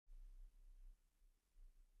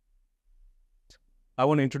I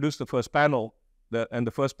want to introduce the first panel. And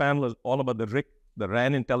the first panel is all about the RIC, the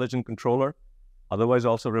RAN Intelligent Controller, otherwise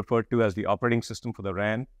also referred to as the operating system for the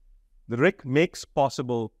RAN. The RIC makes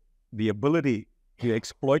possible the ability to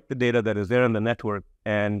exploit the data that is there in the network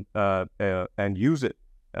and use it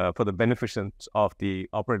for the benefits of the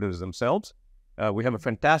operators themselves. We have a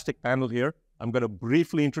fantastic panel here. I'm going to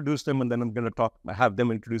briefly introduce them, and then I'm going to have them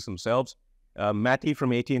introduce themselves. Matti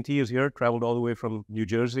from AT&T is here, traveled all the way from New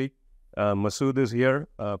Jersey. Masood is here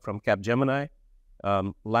from Capgemini.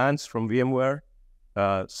 Lance from VMware.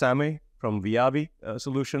 Sameh from VIAVI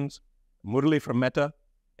Solutions. Murali from Meta.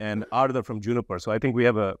 And Arda from Juniper. So I think we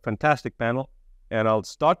have a fantastic panel. And I'll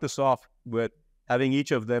start this off with having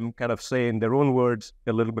each of them kind of say in their own words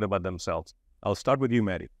a little bit about themselves. I'll start with you,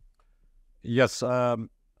 Matti. Yes,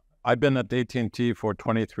 I've been at AT&T for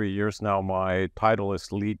 23 years now. My title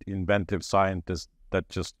is Lead Inventive Scientist. That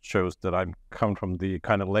just shows that I come from the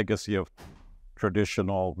kind of legacy of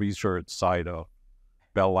traditional research side of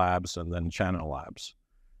Bell Labs and then Channel Labs.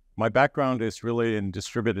 My background is really in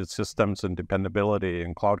distributed systems and dependability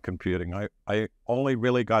in cloud computing. I only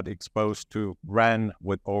really got exposed to RAN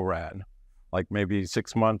with O-RAN, like maybe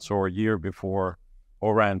 6 months or a year before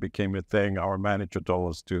O-RAN became a thing. Our manager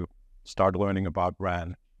told us to start learning about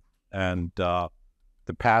RAN. And the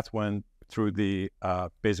path went through the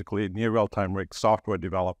basically near real-time RIC software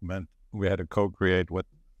development. We had to co-create with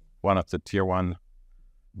one of the tier one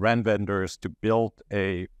RAN vendors to build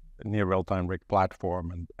a near real-time RIC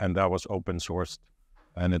platform, and that was open sourced,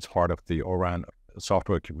 and it's part of the O-RAN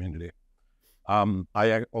software community.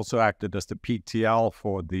 I also acted as the PTL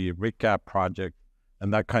for the RICAP project,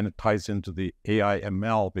 and that kind of ties into the AI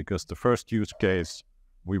ML, because the first use case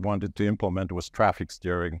we wanted to implement was traffic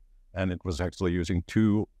steering, and it was actually using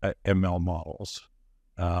 2 ML models.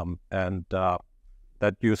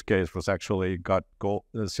 That use case was actually got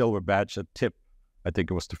the silver badge at TIP. I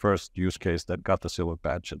think it was the first use case that got the silver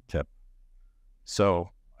badge at TIP.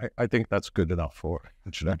 So I think that's good enough for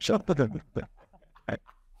introduction.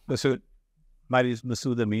 Masood. My name is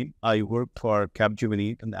Masood Amin. I work for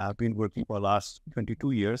Capgemini, and I've been working for the last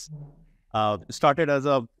 22 years. Started as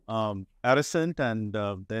a Arascent, and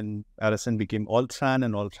then Arascent became Altran,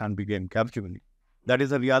 and Altran became Capgemini. That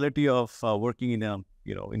is a reality of working in a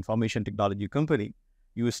information technology company.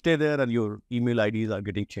 You stay there, and your email IDs are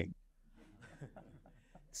getting changed.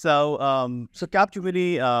 So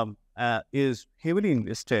Capgemini is heavily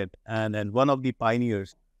invested and one of the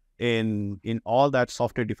pioneers in all that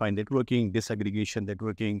software-defined networking, disaggregation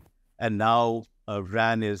networking, and now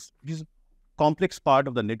RAN is this complex part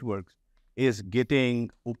of the network is getting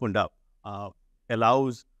opened up,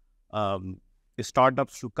 allows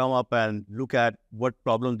startups to come up and look at what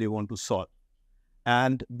problem they want to solve.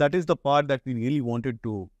 And that is the part that we really wanted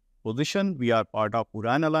to position. We are part of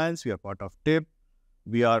URAN Alliance, we are part of TIP.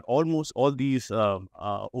 We are almost all these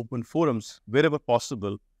open forums, wherever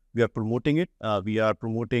possible, we are promoting it. We are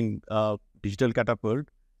promoting Digital Catapult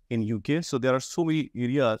in UK. So there are so many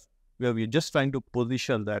areas where we're just trying to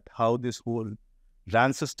position that how this whole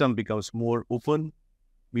RAN system becomes more open.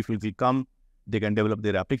 People will come, they can develop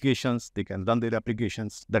their applications, they can run their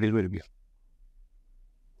applications. That is where we are.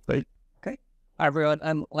 Right. Okay. Hi, everyone.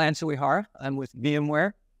 I'm Lance Uyehara. I'm with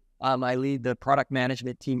VMware. I lead the product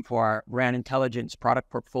management team for our RAN Intelligence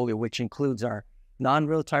product portfolio, which includes our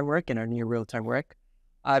non-real-time work and our near real-time work.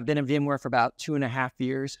 I've been in VMware for about 2.5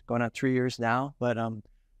 years, going on 3 years now, but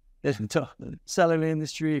been to cellular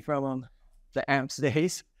industry from the AMPS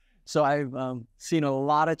days. So I've seen a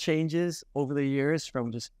lot of changes over the years,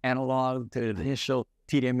 from just analog to the initial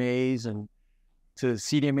TDMAs and to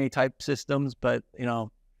CDMA type systems. But,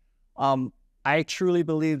 I truly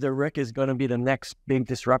believe the RIC is going to be the next big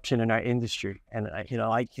disruption in our industry. And,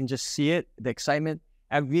 I can just see it, the excitement.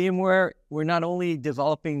 At VMware, we're not only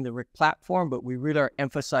developing the RIC platform, but we really are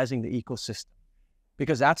emphasizing the ecosystem,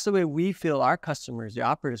 because that's the way we feel our customers, the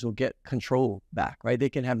operators, will get control back, right? They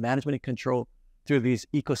can have management and control through these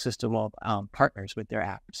ecosystem of partners with their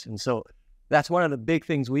apps. And so that's one of the big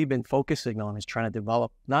things we've been focusing on, is trying to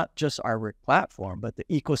develop not just our RIC platform, but the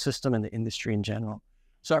ecosystem and the industry in general.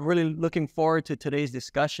 So I'm really looking forward to today's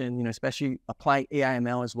discussion, especially applying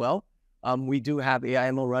AIML as well. We do have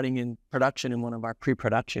AIML running in production in one of our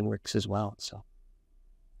pre-production RICs as well. So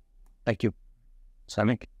thank you.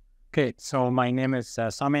 Sameh. Okay, so my name is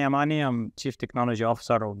Sameh Yamany. I'm Chief Technology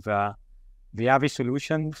Officer of VIAVI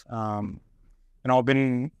Solutions. I've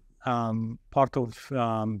been part of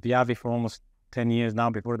VIAVI for almost 10 years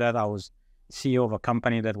now. Before that, I was CEO of a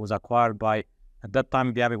company that was acquired by, at that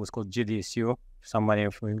time, VIAVI was called GDSU. Somebody,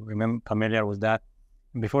 if we remember, familiar with that.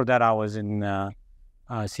 Before that, I was in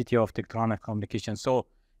CTO of Telecommunications. So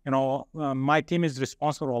My team is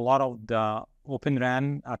responsible for a lot of the Open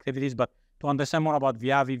RAN activities, but to understand more about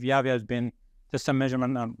VIAVI has been test and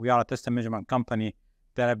measurement, and we are a test and measurement company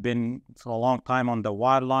that have been for a long time on the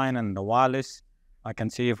wireline and the wireless. I can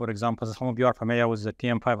see, for example, some of you are familiar with the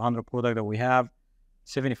TM500 product that we have.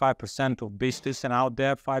 75% of base station out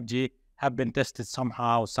there, 5G, have been tested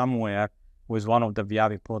somehow, somewhere with one of the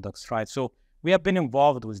VIAVI products, right? So we have been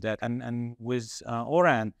involved with that, and with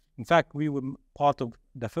ORAN. In fact, we were part of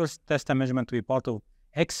the first test and measurement to be part of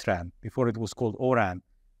XRAN before it was called ORAN,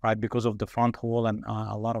 right? Because of the front haul and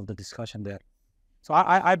a lot of the discussion there. So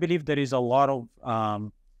I believe there is a lot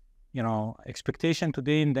of expectation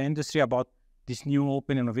today in the industry about this new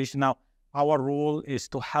open innovation. Now, our role is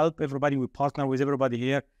to help everybody. We partner with everybody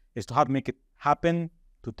here, is to help make it happen,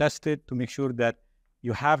 to test it, to make sure that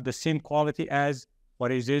you have the same quality as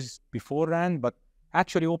what it is before RAN, but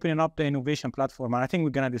actually opening up the innovation platform. And I think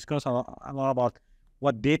we're going to discuss a lot about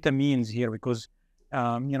what data means here, because,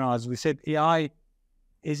 as we said, AI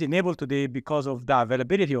is enabled today because of the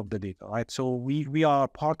availability of the data, right? So we are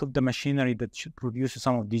part of the machinery that should produce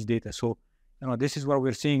some of these data. So, this is where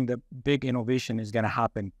we're seeing the big innovation is going to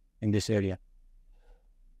happen in this area.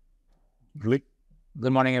 Good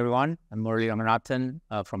morning, everyone. I'm Murali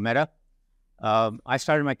Ranganathan from Meta. I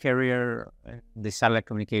started my career in the satellite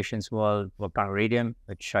communications world, worked on Iridium,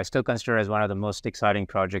 which I still consider as one of the most exciting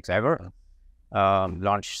projects ever.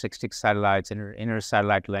 Launched 66 satellites, inner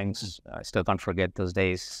satellite links. I still can't forget those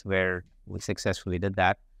days where we successfully did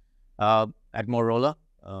that. At Motorola,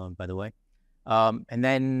 by the way. And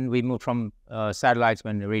then we moved from satellites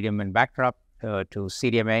when Iridium went bankrupt to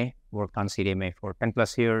CDMA, worked on CDMA for 10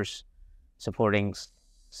 plus years, supporting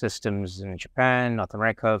systems in Japan, North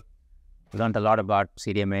America. We learned a lot about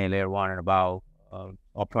CDMA, layer 1 and above,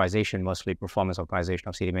 optimization, mostly performance optimization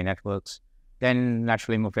of CDMA networks. Then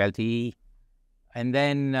naturally moved to LTE. And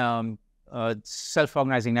then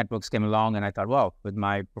self-organizing networks came along, and I thought, wow, with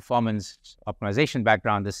my performance optimization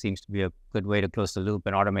background, this seems to be a good way to close the loop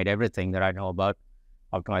and automate everything that I know about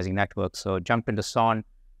optimizing networks. So jumped into SON.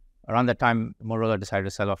 Around that time, Motorola decided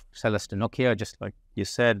to sell us to Nokia, just like you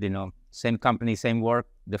said, same company, same work,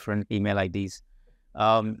 different email IDs.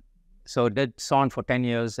 So did SON for 10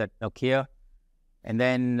 years at Nokia. And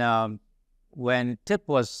then when TIP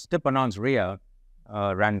announced RIA,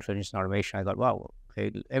 RAN Intelligence and Automation, I thought, wow,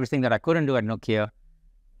 okay, everything that I couldn't do at Nokia,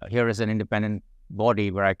 here is an independent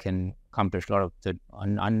body where I can accomplish a lot of the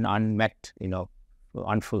unmet,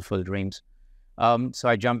 unfulfilled dreams. So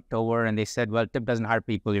I jumped over, and they said, well, TIP doesn't hire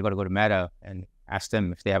people. You've got to go to Meta and ask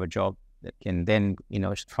them if they have a job that can then,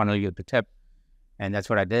 funnel you to TIP. And that's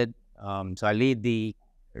what I did. So I lead the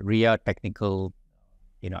RIA technical,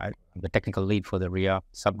 I'm the technical lead for the RIA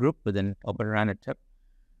subgroup within Open RAN at TIP.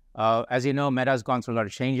 As you know, Meta has gone through a lot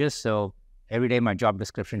of changes, so every day my job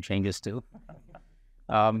description changes too.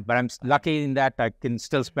 But I'm lucky in that I can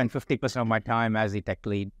still spend 50% of my time as the tech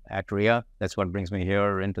lead at RIA. That's what brings me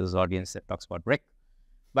here into this audience that talks about RIC.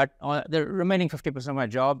 But the remaining 50% of my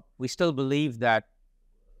job, we still believe that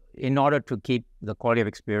in order to keep the quality of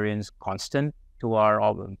experience constant to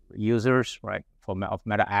our users, right, of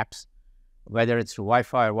Meta apps, whether it's through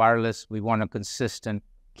Wi-Fi or wireless, we want a consistent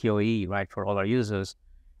QoE, right, for all our users.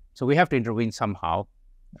 So we have to intervene somehow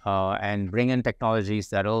and bring in technologies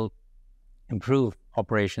that will improve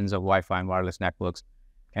operations of Wi-Fi and wireless networks.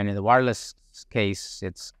 And in the wireless case,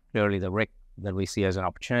 it's clearly the RIC that we see as an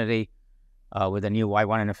opportunity. With a new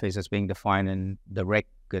Y1 interface that's being defined in the RIC,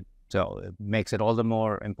 it makes it all the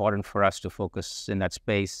more important for us to focus in that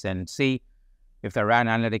space and see if there are RAN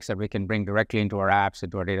analytics that we can bring directly into our apps,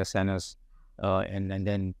 into our data centers, and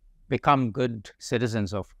then become good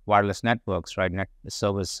citizens of wireless networks, right?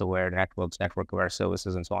 Service-aware networks, network-aware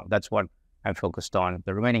services, and so on. That's what I'm focused on.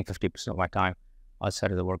 The remaining 50% of my time outside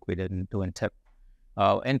of the work we didn't do in TIP.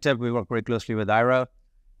 In TIP, we work very closely with IRA.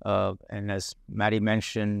 And as Matti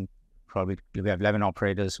mentioned, probably we have 11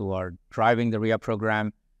 operators who are driving the RIA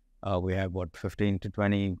program. We have, 15 to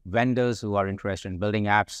 20 vendors who are interested in building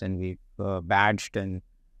apps, and we've badged and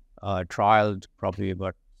trialed probably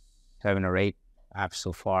about 7 or 8 apps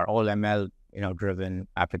so far, all ML, driven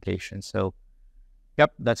applications. So,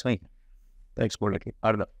 yep, that's me. Thanks, Murali.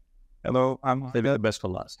 Arda. Hello, I'm Maybe the best for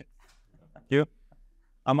last. Thank you.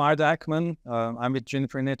 I'm Arda Akman. I'm with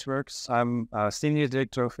Juniper Networks. I'm Senior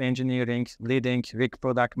Director of Engineering, leading RIC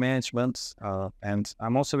product management, and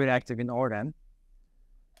I'm also very active in ORAN.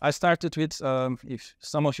 I started with, if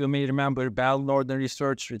some of you may remember, Bell Northern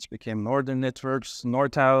Research, which became Northern Networks,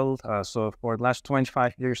 Nortel. So for the last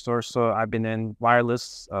 25 years or so, I've been in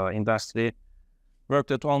wireless industry, worked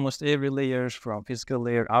at almost every layer from physical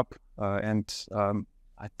layer up. And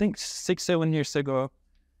I think 6-7 years ago,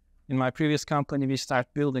 in my previous company, we started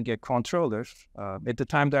building a controller. At the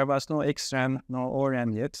time, there was no XRAN, no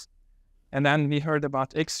ORAN yet. And then we heard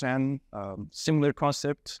about XRAN, similar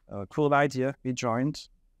concept, cool idea. We joined.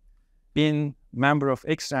 Been member of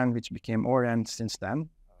XRAN, which became ORAN since then.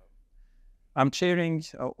 I'm chairing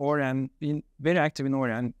ORAN, been very active in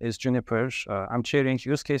ORAN is Juniper. I'm chairing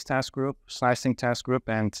use case task group, slicing task group,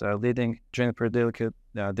 and leading Juniper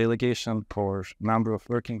delegation for number of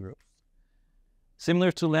working groups.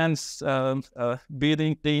 Similar to Lance,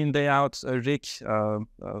 building day in, day out RIC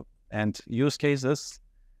and use cases.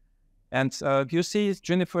 And you see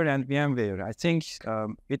Juniper and VMware. I think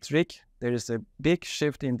with RIC, there is a big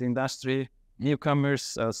shift in the industry.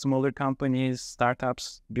 Newcomers, smaller companies,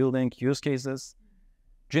 startups building use cases.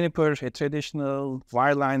 Juniper, a traditional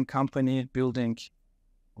wireline company building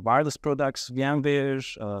wireless products.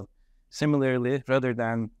 VMware, similarly, rather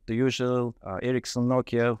than the usual Ericsson,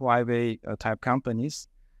 Nokia, Huawei type companies.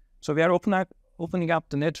 So we are opening up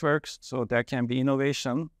the networks so there can be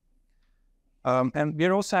innovation. And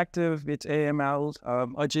we're also active with AML.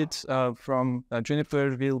 Ajit from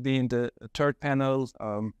Juniper will be in the third panel.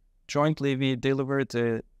 Jointly, we delivered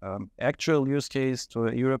the actual use case to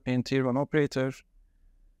a European Tier 1 operator,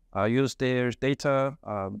 used their data,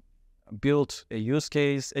 built a use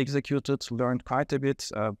case, executed, learned quite a bit,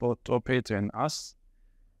 both operator and us.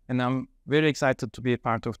 And I'm very excited to be a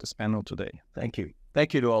part of this panel today. Thank you.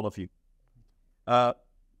 Thank you to all of you.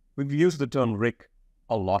 We've used the term RIC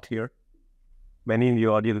a lot here. Many in the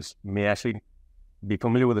audience may actually be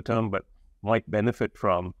familiar with the term, but might benefit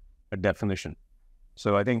from a definition.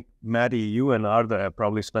 So I think, Matti, you and Arda have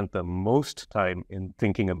probably spent the most time in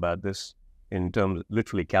thinking about this in terms of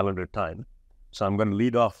literally calendar time. So I'm going to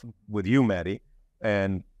lead off with you, Matti,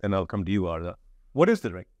 and then I'll come to you, Arda. What is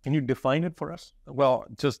the RIC? Can you define it for us? Well,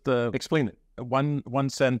 just explain it. One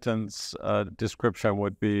sentence description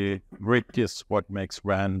would be RIC is what makes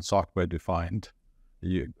RAN software defined.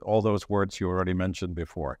 All those words you already mentioned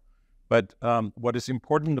before. But what is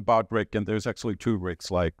important about RIC, and there's actually two RICs,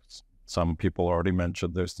 like some people already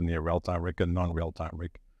mentioned, there's the near real-time RIC and non-real-time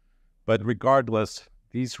RIC. But regardless,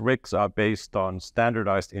 these RICs are based on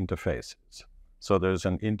standardized interfaces. So there's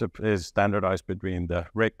an interface standardized between the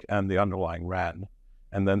RIC and the underlying RAN.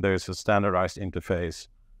 And then there's a standardized interface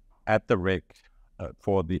at the RIC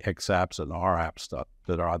for the XApps and RApps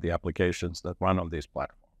that are the applications that run on these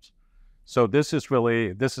platforms. So this is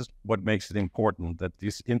what makes it important, that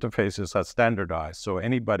these interfaces are standardized. So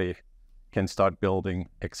anybody can start building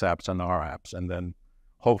XApps and RApps. And then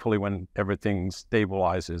hopefully when everything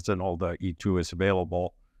stabilizes and all the E2 is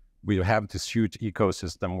available, we have this huge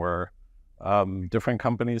ecosystem where different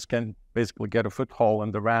companies can basically get a foothold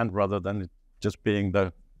in the RAN rather than just being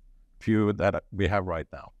the few that we have right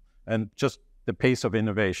now. And just the pace of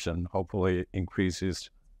innovation hopefully increases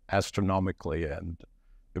astronomically, and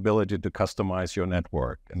the ability to customize your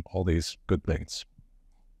network and all these good things.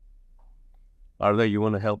 Arda, you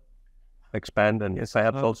want to help expand and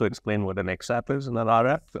perhaps also explain what an XApp is and an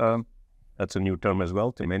RApp? That's a new term as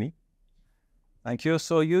well to many. Thank you.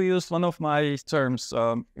 So you used one of my terms,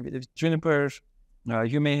 Juniper.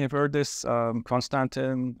 You may have heard this,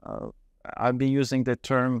 Konstantin. I've been using the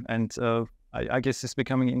term, and I guess it's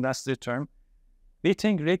becoming an industry term. We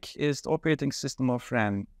think RIC is the operating system of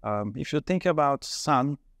RAN. If you think about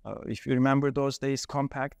Sun, if you remember those days,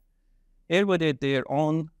 Compact, everybody had their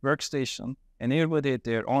own workstation and everybody had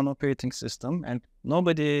their own operating system, and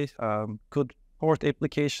nobody could port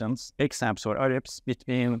applications, XApps or RApps,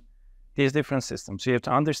 between these different systems. So you have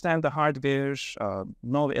to understand the hardware,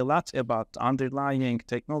 know a lot about the underlying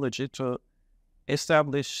technology to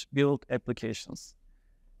establish, build applications.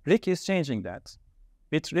 RIC is changing that.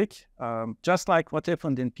 With RIC, just like what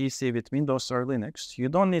happened in PC with Windows or Linux, you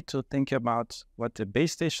don't need to think about what the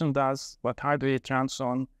base station does, what hardware it runs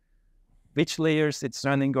on, which layers it's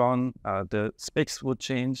running on, the specs would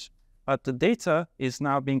change, but the data is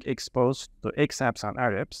now being exposed to XApps and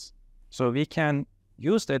RApps. So we can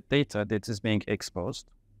use that data that is being exposed,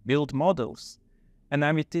 build models, and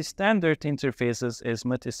then with these standard interfaces, as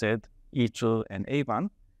Matti said, E2 and A1,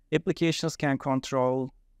 applications can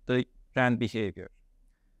control the RAN behavior.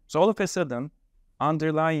 So all of a sudden,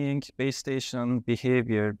 underlying base station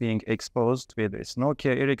behavior being exposed, whether it's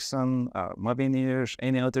Nokia, Ericsson, Mavenir,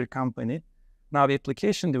 any other company, now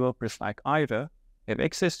application developers like Ira have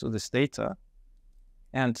access to this data,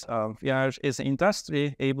 and we are, as an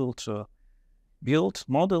industry, able to build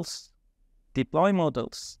models, deploy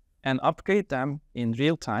models, and upgrade them in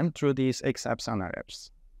real time through these XApps and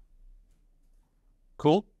RApps.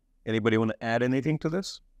 Cool. Anybody want to add anything to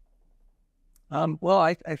this? Well,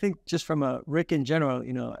 I think just from a RIC in general,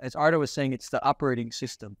 as Arda was saying, it's the operating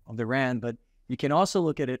system of the RAN, but you can also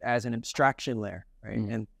look at it as an abstraction layer, right?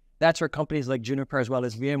 And that's where companies like Juniper as well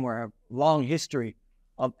as VMware have long history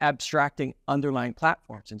of abstracting underlying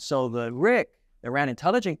platforms. And so the RIC, the RAN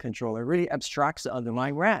intelligent controller, really abstracts the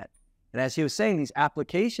underlying RAN. And as he was saying, these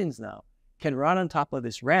applications now can run on top of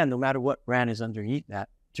this RAN, no matter what RAN is underneath that,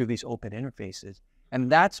 through these open interfaces. And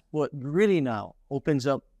that's what really now opens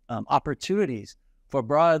up opportunities for a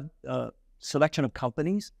broad selection of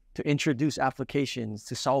companies to introduce applications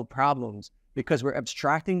to solve problems, because we're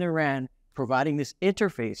abstracting the RAN, providing this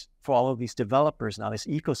interface for all of these developers now, this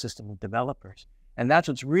ecosystem of developers. And that's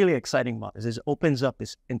what's really exciting about this, is it opens up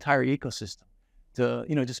this entire ecosystem to,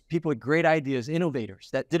 just people with great ideas, innovators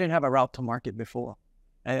that didn't have a route to market before.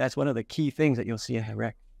 And that's one of the key things that you'll see in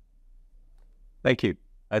RIC. Thank you.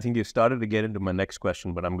 I think you started to get into my next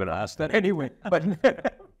question, but I'm going to ask that anyway.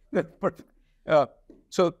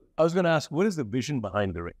 So I was going to ask, what is the vision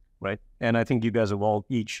behind the RIC, right? And I think you guys have all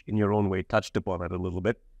each in your own way touched upon it a little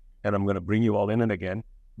bit, and I'm going to bring you all in it again.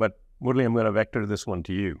 But Murali, I'm going to vector this one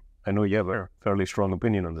to you. I know you have a fairly strong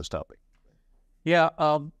opinion on this topic. Yeah,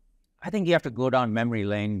 I think you have to go down memory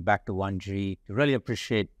lane back to 1G to really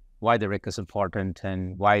appreciate why the RIC is important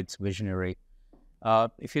and why it's visionary.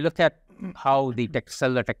 If you look at how the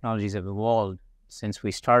cellular technologies have evolved since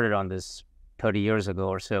we started on this 30 years ago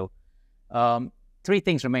or so, three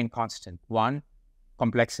things remain constant. One,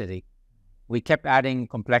 complexity. We kept adding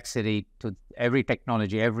complexity to every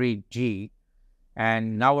technology, every G,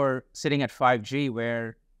 and now we're sitting at 5G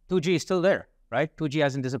where 2G is still there, right? 2G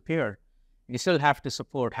hasn't disappeared. You still have to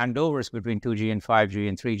support handovers between 2G and 5G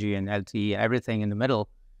and 3G and LTE, everything in the middle.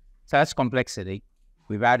 So that's complexity.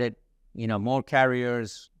 We've added, more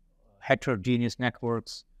carriers, heterogeneous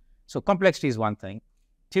networks. So complexity is one thing.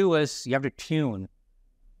 Two is you have to tune.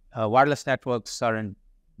 Wireless networks are in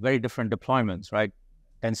very different deployments, right?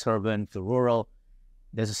 Dense urban to rural.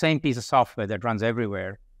 There's the same piece of software that runs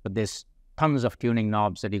everywhere, but there's tons of tuning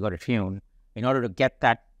knobs that you got to tune in order to get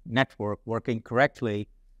that network working correctly,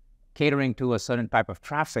 catering to a certain type of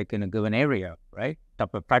traffic in a given area, right?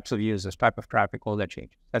 Types of users, type of traffic, all that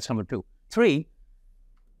changes. That's number two. Three,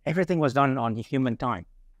 everything was done on human time,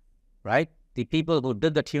 right? The people who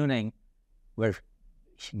did the tuning were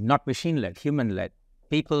not machine-led, human-led.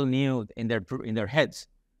 People knew in their heads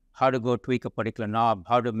how to go tweak a particular knob,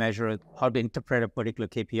 how to measure it, how to interpret a particular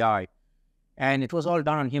KPI. And it was all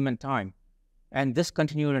done on human time. And this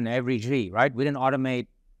continued in every G, right? We didn't automate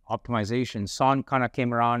optimization. SON kind of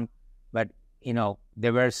came around, but,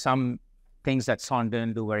 there were some things that SON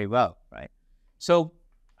didn't do very well, right? So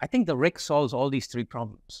I think the RIC solves all these three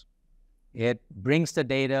problems. It brings the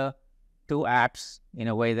data to apps in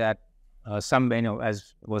a way that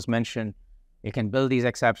as was mentioned, you can build these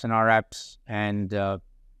X apps and R apps, and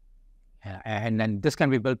then this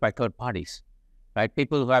can be built by third parties, right?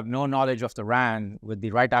 People who have no knowledge of the RAN with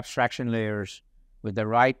the right abstraction layers, with the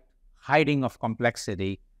right hiding of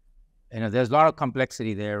complexity. There's a lot of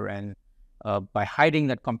complexity there, and by hiding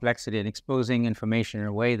that complexity and exposing information in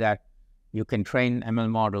a way that you can train ML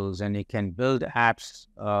models and you can build apps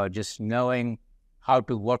just knowing how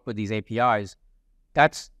to work with these APIs,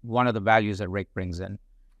 that's one of the values that RIC brings in.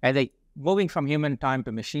 And moving from human time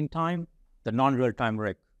to machine time, the non-real-time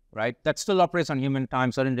RIC, right? That still operates on human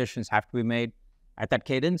time. Certain decisions have to be made at that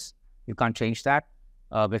cadence. You can't change that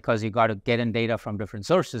because you got to get in data from different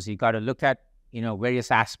sources. You got to look at,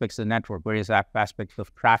 various aspects of the network, various aspects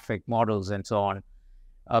of traffic models and so on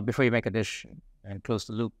before you make a decision and close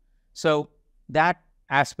the loop. So that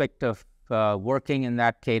aspect of working in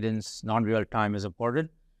that cadence, non-real time, is important.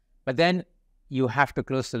 But then you have to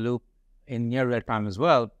close the loop in near real time as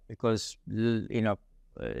well, because the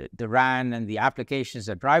RAN and the applications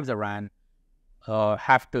that drive the RAN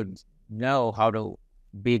have to know how to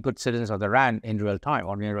be good citizens of the RAN in real time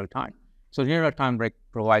or near real time. So near real time RIC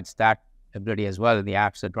provides that ability as well, and the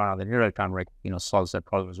apps that run on the near real time RIC solves that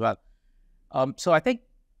problem as well. So I think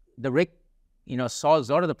the RIC solves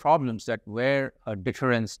a lot of the problems that were a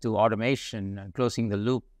deterrence to automation and closing the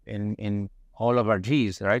loop in all of our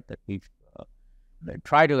Gs, right? That we've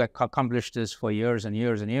tried to accomplish this for years and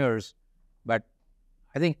years and years, but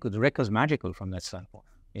I think the RIC is magical from that standpoint.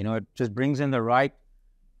 It just brings in the right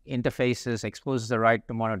interfaces, exposes the right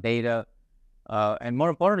amount of data, and more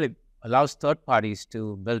importantly, allows third parties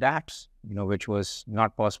to build apps, which was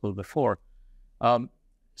not possible before.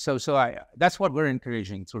 So that's what we're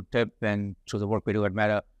encouraging through TIP and through the work we do at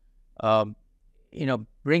Meta.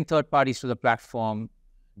 Bring third parties to the platform.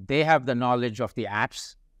 They have the knowledge of the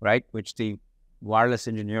apps, right, which the wireless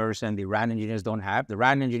engineers and the RAN engineers don't have. The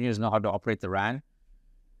RAN engineers know how to operate the RAN.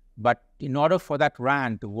 But in order for that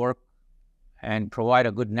RAN to work and provide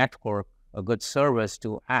a good network, a good service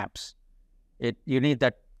to apps, you need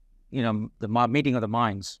that, the meeting of the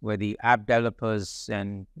minds where the app developers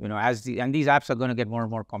and, and these apps are going to get more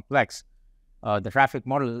and more complex. The traffic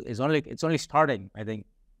model it's only starting, I think,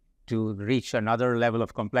 to reach another level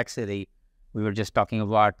of complexity. We were just talking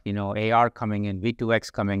about, AR coming in,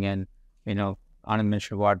 V2X coming in, Anand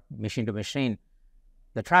mentioned about machine to machine.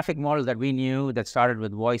 The traffic model that we knew that started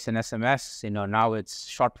with voice and SMS, now it's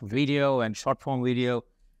short video and short form video.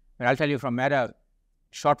 And I'll tell you from Meta,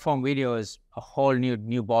 short form video is a whole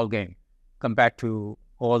new ball game compared to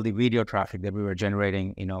all the video traffic that we were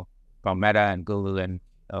generating, from Meta and Google and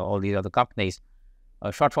all these other companies.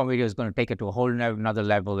 Short form video is going to take it to a whole another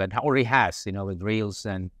level, and already has, with Reels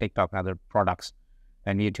and TikTok and other products,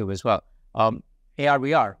 and YouTube as well. AR,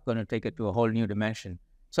 VR going to take it to a whole new dimension.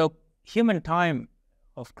 So human time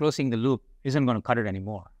of closing the loop isn't going to cut it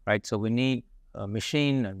anymore, right? So we need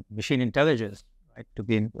machine intelligence, right, to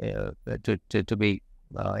be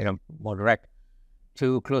more direct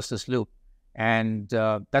to close this loop, and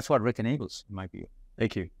that's what RIC enables, in my view.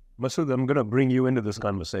 Thank you. Masood, I'm going to bring you into this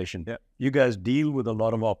conversation. Yeah. You guys deal with a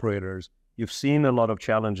lot of operators. You've seen a lot of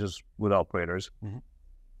challenges with operators. Mm-hmm.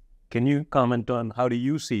 Can you comment on how do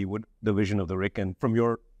you see the vision of the RIC and from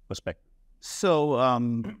your perspective? So,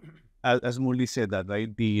 as Murali said that,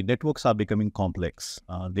 right, the networks are becoming complex.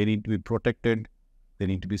 They need to be protected. They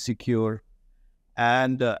need to be secure.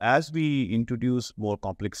 And as we introduce more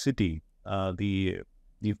complexity, the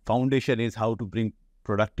foundation is how to bring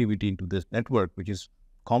productivity into this network, which is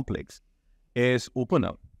complex, is open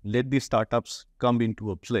up. Let the startups come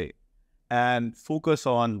into a play and focus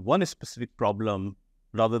on one specific problem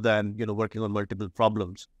rather than, working on multiple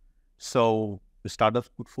problems. So the startups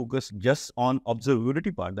could focus just on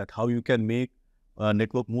observability part, that how you can make a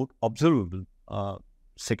network more observable.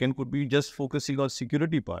 Second could be just focusing on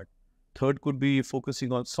security part. Third could be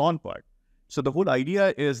focusing on SON part. So the whole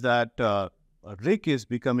idea is that RIC is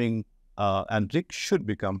becoming, and RIC should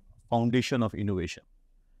become, foundation of innovation.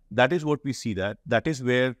 That is what we see. That is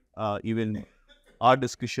where even our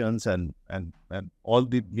discussions and all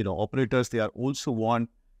the operators, they are also want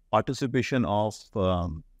participation of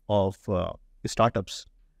startups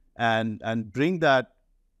and bring that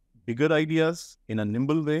bigger ideas in a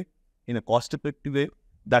nimble way, in a cost-effective way.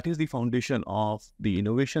 That is the foundation of the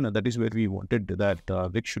innovation, and that is where we wanted that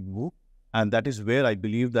RIC should move. And that is where I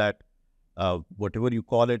believe that whatever you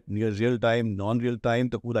call it, near real time, non-real time,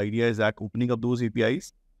 the whole idea is that opening up those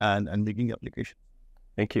APIs and making applications.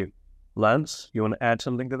 Thank you. Lance, you want to add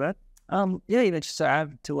something to that? Just to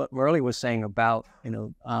add to what Murali was saying about,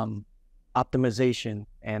 optimization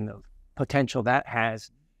and the potential that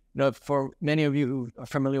has. For many of you who are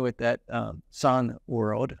familiar with that SON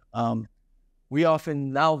world, we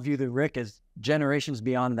often now view the RIC as generations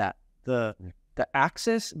beyond that. The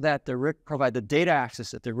access that the RIC provide, the data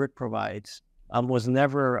access that the RIC provides, was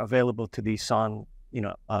never available to these SON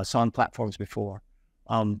platforms before.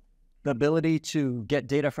 The ability to get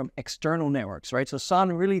data from external networks, right? So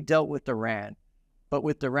SON really dealt with the RAN, but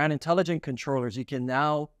with the RAN intelligent controllers, you can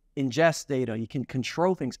now ingest data. You can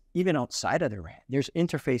control things even outside of the RAN. There's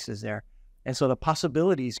interfaces there. And so the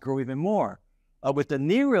possibilities grow even more. With the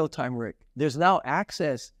near real-time RIC, there's now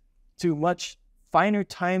access to much finer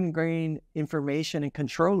time-grained information and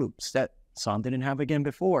control loops that SON didn't have again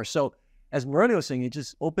before. So as Murali was saying, it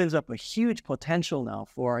just opens up a huge potential now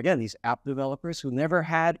for, again, these app developers who never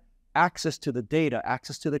had access to the data,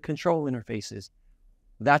 access to the control interfaces.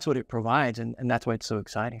 That's what it provides, and that's why it's so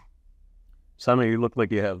exciting. Sameh, you look like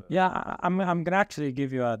you have. Yeah, I'm going to actually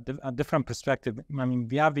give you a different perspective. I mean,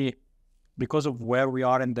 VIAVI, because of where we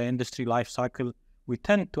are in the industry life cycle, we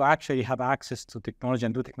tend to actually have access to technology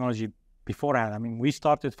and do technology beforehand. I mean, we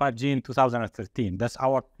started 5G in 2013. That's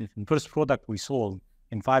our first product we sold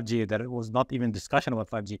in 5G. There was not even discussion about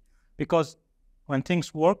 5G, because when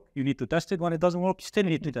things work, you need to test it. When it doesn't work, you still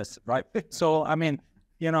need to test it, right? So, I mean,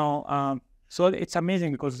 so it's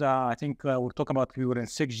amazing because I think we're talking about we were in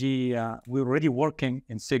 6G. We're already working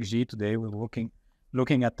in 6G today. We're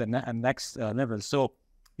looking at the next level. So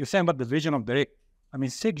you're saying about the vision of the RIC. I mean,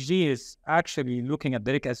 6G is actually looking at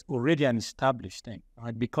the RIC as already an established thing,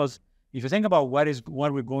 right? Because if you think about where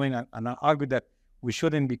we're going, and I argue that we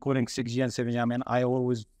shouldn't be calling 6G and 7G. I mean, I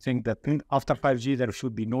always think that after 5G, there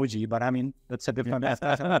should be no G, but I mean, that's a different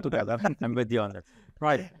together. I'm with you on that.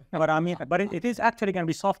 Right. But I mean, it is actually going to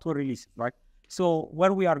be software release, right? So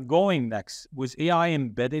where we are going next with AI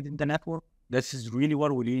embedded in the network, this is really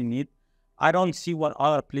what we really need. I don't see what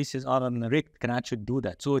other places other than RIC can actually do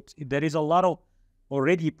that. So there is a lot of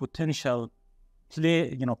already potential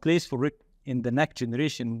place for RIC in the next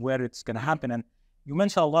generation where it's going to happen. And you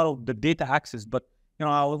mentioned a lot of the data access, but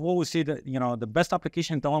I will always say that the best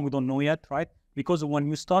application is the one we don't know yet, right? Because when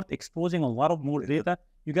you start exposing a lot of more data,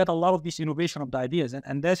 you get a lot of this innovation of the ideas,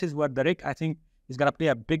 and this is where the RIC, I think, is going to play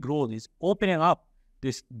a big role, is opening up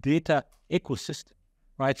this data ecosystem,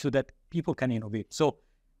 right? So that people can innovate. So,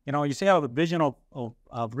 you say I have a vision of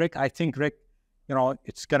RIC. I think RIC,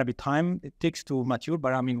 it's going to be time it takes to mature,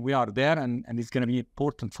 but I mean, we are there, and it's going to be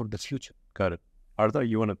important for the future. Got it. Arda,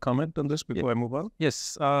 you want to comment on this before I move on?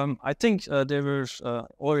 Yes, I think there were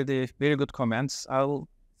already very good comments. I'll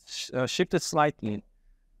shift it slightly.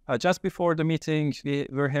 Just before the meeting, we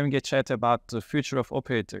were having a chat about the future of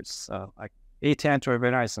operators, like AT&T or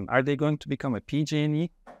Verizon. Are they going to become a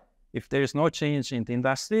PG&E if there is no change in the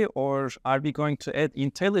industry, or are we going to add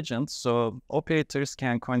intelligence so operators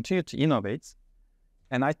can continue to innovate?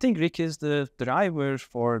 And I think RIC is the driver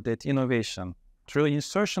for that innovation. Through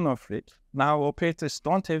insertion of RIC, now operators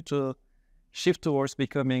don't have to shift towards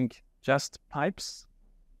becoming just pipes.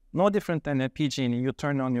 No different than a PG&E. You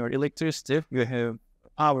turn on your electricity, you have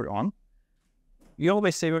power on. You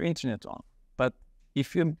always say your internet on. But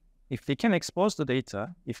if they can expose the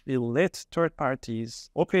data, if they let third parties,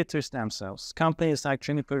 operators themselves, companies like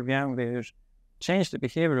Juniper, VMware, change the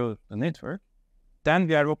behavior of the network, then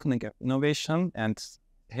we are opening up innovation and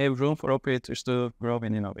have room for operators to grow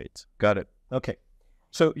and innovate. Got it. Okay.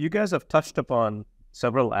 So you guys have touched upon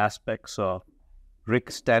several aspects of RIC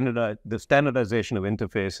the standardization of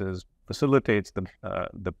interfaces facilitates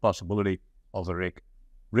the possibility of the RIC.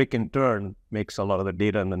 RIC in turn makes a lot of the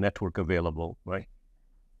data in the network available, right?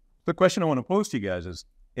 The question I want to pose to you guys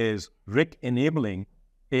is RIC enabling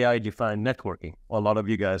AI-defined networking? Well, a lot of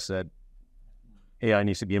you guys said AI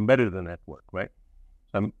needs to be embedded in the network, right?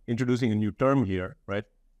 I'm introducing a new term here, right?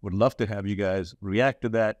 Would love to have you guys react to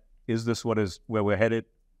that. Is this where we're headed?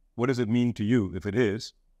 What does it mean to you if it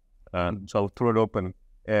is? So I'll throw it open.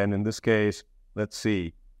 And in this case, let's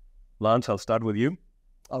see. Lance, I'll start with you.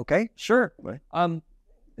 Okay, sure. Right.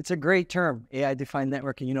 It's a great term, AI-defined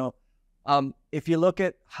networking. If you look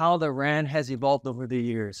at how the RAN has evolved over the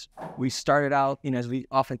years, we started out, as we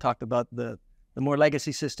often talked about, the more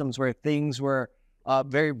legacy systems where things were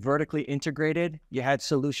very vertically integrated. You had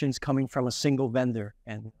solutions coming from a single vendor,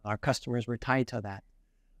 and our customers were tied to that.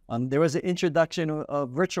 There was an introduction of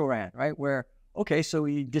virtual RAN, right? Where, so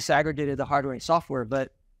we disaggregated the hardware and software,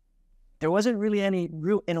 but there wasn't really any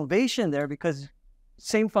real innovation there because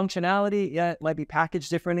same functionality, it might be packaged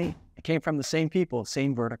differently. It came from the same people,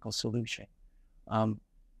 same vertical solution.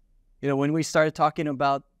 When we started talking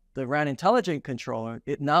about the RAN intelligent controller,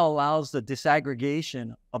 it now allows the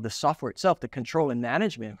disaggregation of the software itself, the control and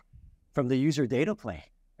management from the user data plane,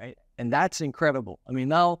 right? And that's incredible. I mean,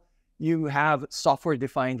 now you have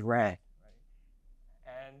software-defined RAN.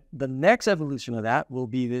 And the next evolution of that will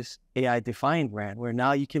be this AI-defined RAN, where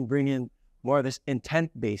now you can bring in more of this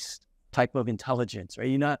intent-based type of intelligence, right?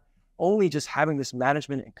 You're not only just having this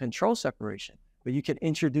management and control separation, but you can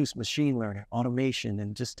introduce machine learning, automation,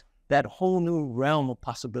 and just that whole new realm of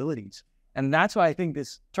possibilities. And that's why I think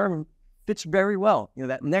this term fits very well.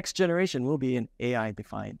 That next generation will be an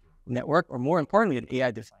AI-defined network, or more importantly, an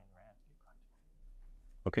AI-defined RAN.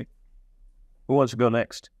 Okay. Who wants to go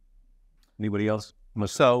next? Anybody else?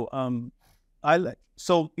 So,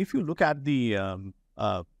 so if you look at the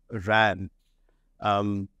RAN,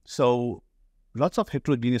 so lots of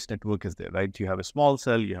heterogeneous network is there, right? You have a small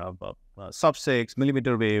cell, you have a sub-6,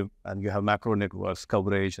 millimeter wave, and you have macro networks,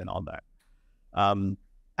 coverage, and all that.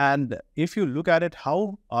 And if you look at it,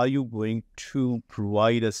 how are you going to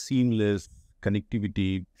provide a seamless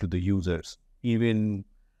connectivity to the users? Even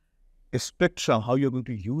a spectrum, how you're going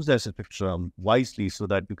to use that spectrum wisely so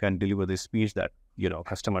that you can deliver the speed that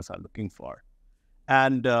customers are looking for.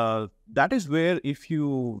 And that is where, if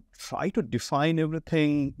you try to define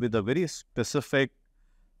everything with a very specific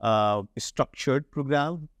structured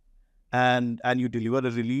program, and you deliver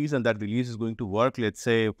a release, and that release is going to work, let's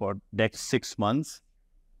say, for next 6 months,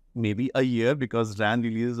 maybe a year, because RAN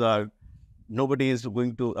releases nobody is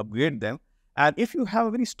going to upgrade them. And if you have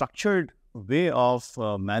a very structured way of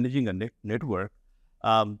managing a network,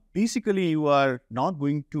 basically you are not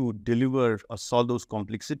going to deliver or solve those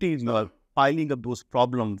complexities. You are piling up those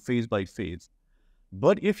problems phase by phase.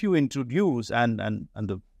 But if you introduce,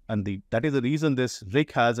 that is the reason this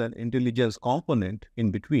RIC has an intelligence component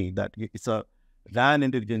in between, that it's a RAN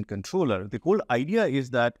intelligent controller. The whole idea is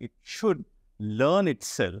that it should learn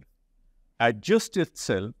itself, adjust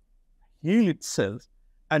itself, heal itself,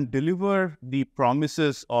 and deliver the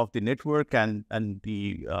promises of the network and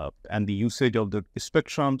the usage of the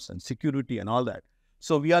spectrums and security and all that.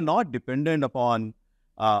 So we are not dependent upon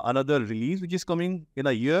another release which is coming in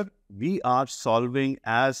a year. We are solving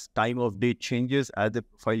as time of day changes, as the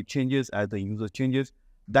profile changes, as the user changes.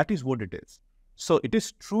 That is what it is. So it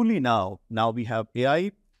is truly now we have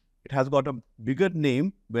AI. It has got a bigger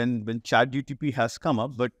name when ChatGPT has come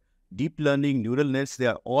up, but deep learning, neural nets, they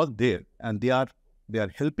are all there, and they are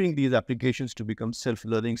helping these applications to become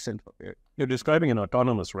self-learning, self-aware. You're describing an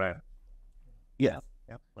autonomous RAN. Yeah,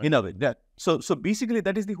 right. In a way. That so basically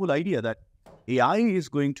that is the whole idea, that AI is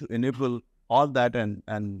going to enable all that,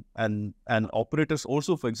 and operators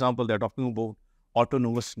also, for example, they're talking about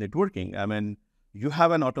autonomous networking. I mean, you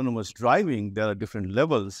have an autonomous driving, there are different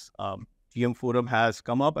levels. TM Forum has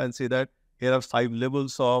come up and say that here are 5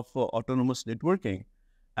 levels of autonomous networking.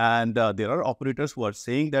 And there are operators who are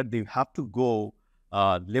saying that they have to go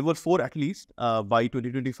level 4 at least by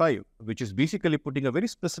 2025, which is basically putting a very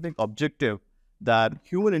specific objective that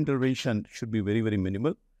human intervention should be very, very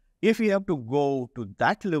minimal. If we have to go to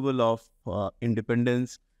that level of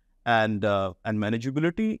independence and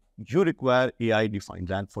manageability, you require AI-defined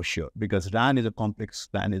RAN for sure, because RAN is a complex,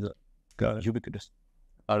 RAN is a ubiquitous.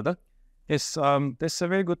 Arda? Yes, that's a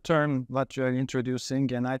very good term what you are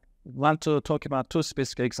introducing, and I want to talk about 2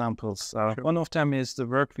 specific examples. Sure. One of them is the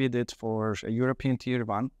work we did for a European Tier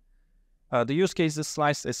 1. The use case is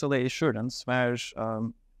sliced SLA assurance, where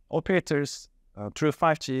operators through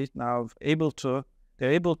 5G now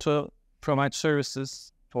they're able to provide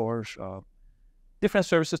services for different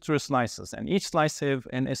services through slices, and each slice have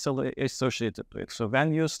an SLA associated to it. So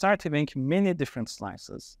when you start having many different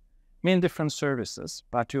slices, many different services,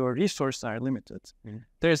 but your resources are limited,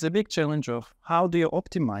 there's a big challenge of how do you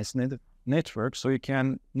optimize network so you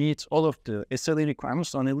can meet all of the SLA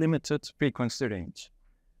requirements on a limited frequency range.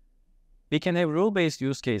 We can have rule-based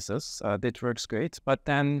use cases that works great, but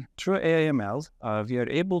then through AI/ML, we are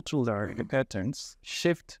able to learn the patterns,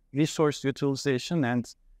 shift resource utilization, and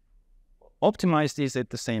optimize these at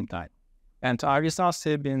the same time. And our results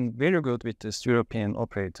have been very good with this European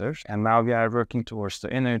operator, and now we are working towards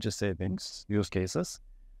the energy savings use cases.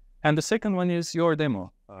 And the second one is your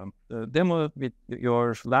demo. The demo with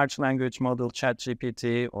your large language model,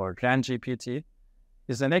 ChatGPT or RAN-GPT,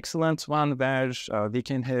 is an excellent one where we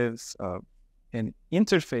can have an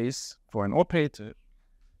interface for an operator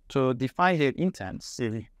to define their intents.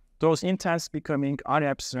 Those intents becoming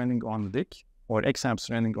RApps running on RIC or XApps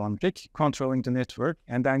running on RIC, controlling the network,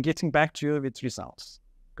 and then getting back to you with results.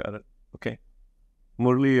 Got it. Okay.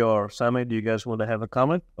 Murali or Sameh, do you guys want to have a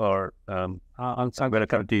comment, or I'm going to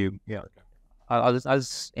come to you? Yeah. I'll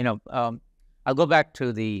go back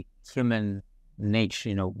to the human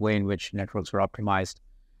nature, way in which networks were optimized,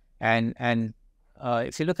 and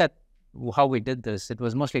if you look at how we did this, it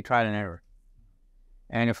was mostly trial and error.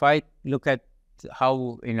 And if I look at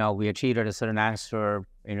how we achieved at a certain answer,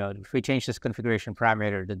 if we change this configuration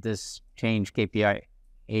parameter, did this change KPI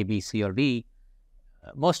A, B, C, or D?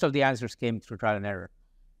 Most of the answers came through trial and error.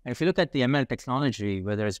 And if you look at the ML technology,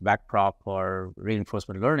 whether it's backprop or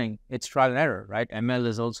reinforcement learning, it's trial and error, right? ML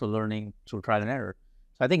is also learning through trial and error.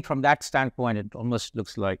 So I think from that standpoint, it almost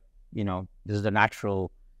looks like, this is the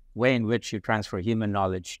natural way in which you transfer human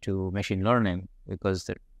knowledge to machine learning, because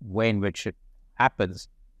the way in which it happens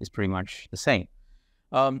is pretty much the same.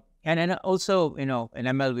 And then also, in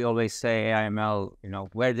ML, we always say AI/ML,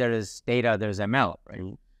 where there is data, there's ML,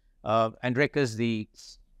 right? And RIC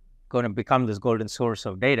is going to become this golden source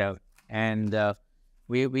of data. And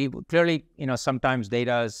we clearly, sometimes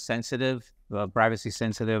data is sensitive, privacy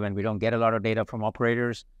sensitive, and we don't get a lot of data from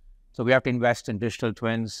operators. So we have to invest in digital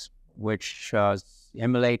twins, which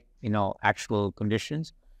emulate, actual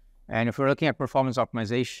conditions. And if we're looking at performance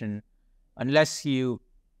optimization, unless you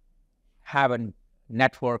have a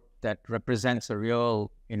network that represents a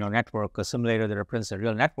real, network, a simulator that represents a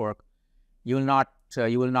real network, you will not,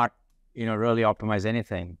 really optimize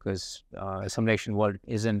anything, because a simulation world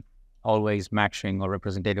isn't always matching or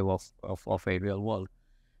representative of a real world.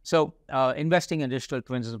 So investing in digital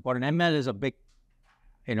twins is important. ML is a big,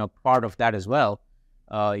 part of that as well.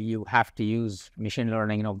 You have to use machine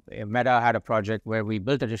learning. Meta had a project where we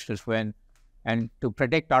built a digital twin, and to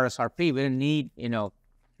predict RSRP, we didn't need,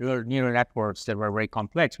 neural networks that were very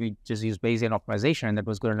complex. We just used Bayesian optimization, and that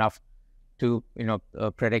was good enough to,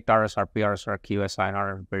 predict RSRP, RSRQ,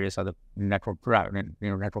 SINR, and various other network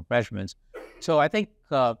measurements. So I think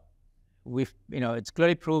it's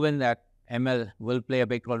clearly proven that ML will play a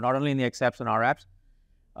big role, not only in the XApps and RApps.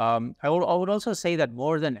 I would also say that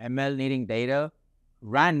more than ML needing data,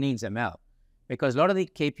 RAN needs ML, because a lot of the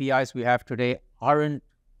KPIs we have today aren't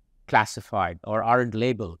classified or aren't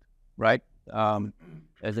labeled, right?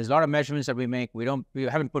 There's a lot of measurements that we make. We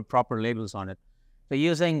haven't put proper labels on it. So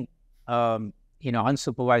using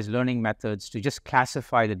unsupervised learning methods to just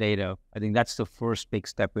classify the data. I think that's the first big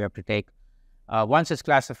step we have to take. Once it's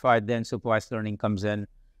classified, then supervised learning comes in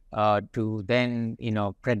to then,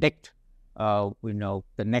 predict, the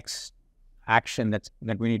next action that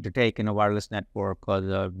we need to take in a wireless network, or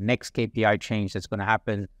the next KPI change that's going to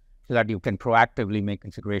happen, so that you can proactively make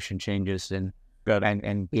configuration changes and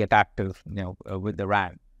be adaptive, with the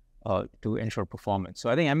RAN to ensure performance. So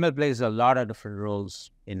I think ML plays a lot of different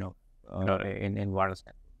roles, in wireless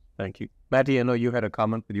networks. Thank you. Matti, I know you had a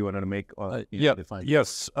comment that you wanted to make.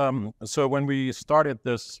 Yes. So when we started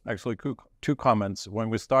this, actually two comments. When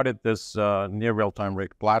we started this near real-time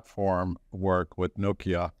RIC platform work with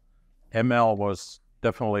Nokia, ML was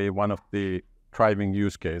definitely one of the driving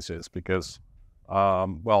use cases because,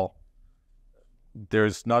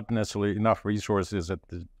 there's not necessarily enough resources at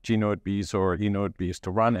the G node Bs or E node Bs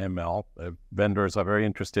to run ML. Vendors are very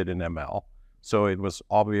interested in ML. So it was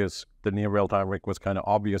obvious, the near real-time RIC was kind of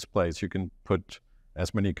obvious place. You can put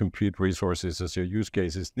as many compute resources as your use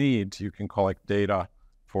cases need. You can collect data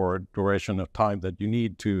for a duration of time that you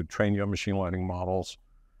need to train your machine learning models.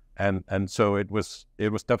 And so it was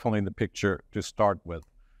definitely in the picture to start with.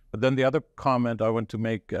 But then the other comment I want to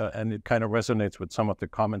make, and it kind of resonates with some of the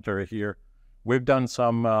commentary here, we've done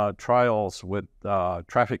some trials with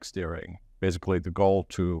traffic steering, basically the goal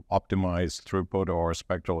to optimize throughput or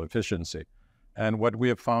spectral efficiency. And what we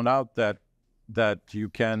have found out that you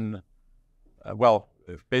can,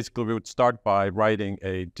 basically we would start by writing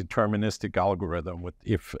a deterministic algorithm with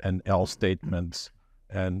if and else statements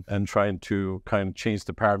and trying to kind of change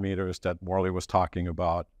the parameters that Murali was talking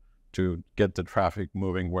about to get the traffic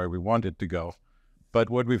moving where we want it to go. But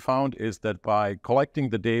what we found is that by collecting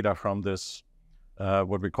the data from this,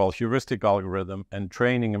 what we call heuristic algorithm, and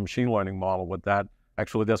training a machine learning model with that,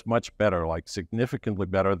 actually does much better, like significantly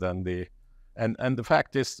better than the, and the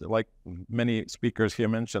fact is, like many speakers here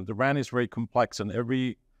mentioned, the RAN is very complex, and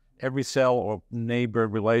every cell or neighbor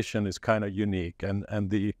relation is kind of unique, and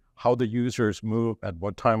how the users move at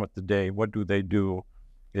what time of the day, what do they do,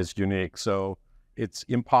 is unique. So it's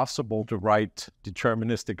impossible to write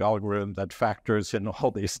deterministic algorithm that factors in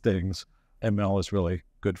all these things. ML is really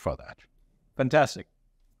good for that. Fantastic.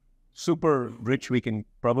 Super rich. We can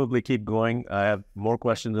probably keep going. I have more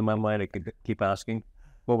questions in my mind I could keep asking.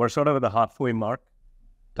 But we're sort of at the halfway mark.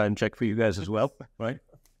 Time check for you guys as well, right?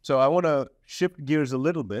 So I want to shift gears a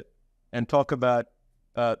little bit and talk about,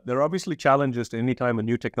 there are obviously challenges to any time a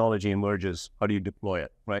new technology emerges. How do you deploy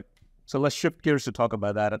it, right? So let's shift gears to talk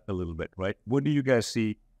about that a little bit, right? What do you guys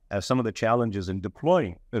see as some of the challenges in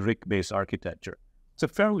deploying a RIC-based architecture? It's a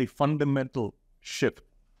fairly fundamental shift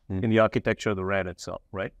in the architecture of the RAN itself,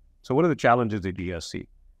 right? So what are the challenges that you guys see?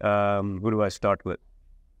 Who do I start with?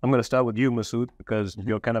 I'm going to start with you, Masood, because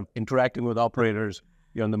you're kind of interacting with operators.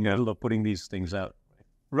 You're in the middle of putting these things out.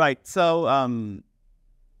 Right. So,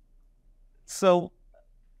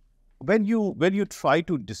 when you try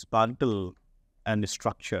to dismantle and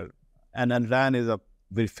structure, and RAN is a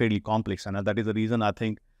very fairly complex, and that is the reason I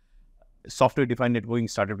think software-defined networking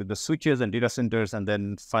started with the switches and data centers, and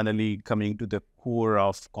then finally coming to the core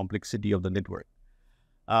of complexity of the network.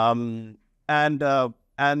 And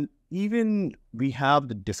even we have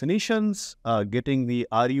the definitions, getting the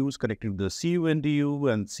RUs connected to the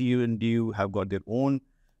CU/NDU, and CU/NDU have got their own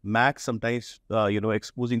MAC. Sometimes,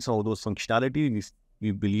 exposing some of those functionality,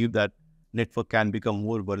 we believe that network can become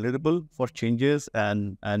more vulnerable for changes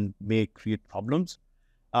and may create problems.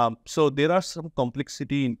 So there are some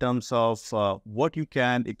complexity in terms of what you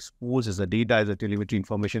can expose as a data, as a telemetry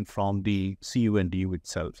information from the CU/NDU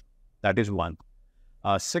itself. That is one.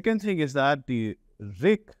 Second thing is that the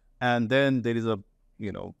RIC, and then there is a,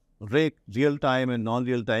 RIC, real-time and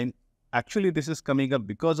non-real-time. Actually, this is coming up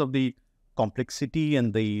because of the complexity,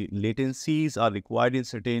 and the latencies are required in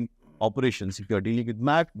certain operations. If you are dealing with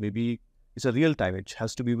MAC, maybe it's a real-time. It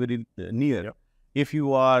has to be very near. Yep. If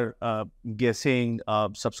you are guessing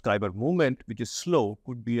subscriber movement, which is slow,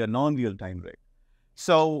 could be a non-real-time RIC.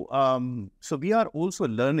 So we are also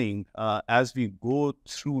learning as we go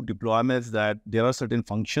through deployments that there are certain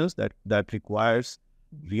functions that requires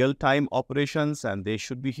real-time operations, and they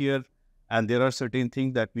should be here. And there are certain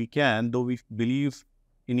things that we can, though we believe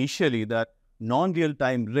initially that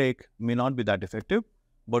non-real-time RIC may not be that effective,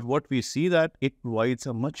 but what we see that it provides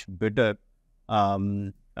a much better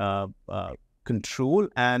control,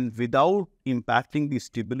 and without impacting the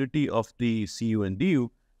stability of the CU/NDU,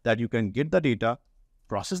 that you can get the data,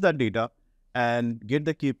 process that data, and get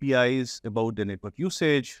the KPIs about the network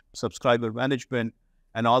usage, subscriber management,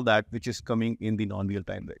 and all that, which is coming in the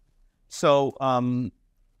non-real-time RIC. So,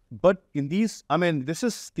 but in these, this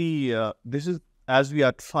is as we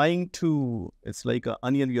are trying to, it's like an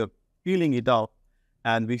onion, we are peeling it out,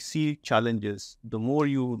 and we see challenges. The more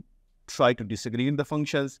you try to disagree in the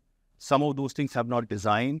functions, some of those things have not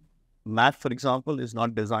designed. Math, for example, is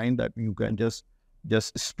not designed that you can just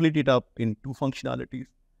split it up in two functionalities.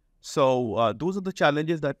 So those are the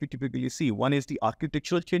challenges that we typically see. One is the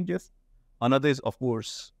architectural changes. Another is, of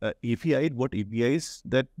course, API, what APIs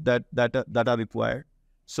that are required.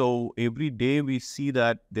 So every day we see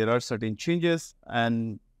that there are certain changes,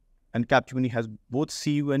 and Capgemini has both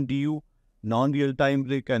CU and DU, non-real-time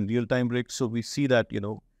RIC and real-time RIC. So we see that,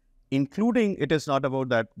 including, it is not about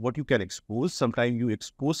that what you can expose. Sometimes you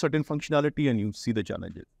expose certain functionality and you see the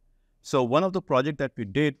challenges. So one of the projects that we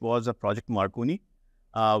did was a project Marconi,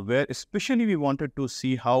 where especially we wanted to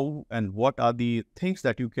see how and what are the things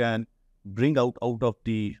that you can bring out of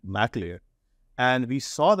the MAC layer. And we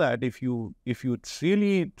saw that if you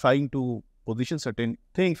really trying to position certain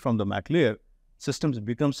things from the MAC layer, systems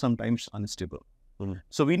become sometimes unstable.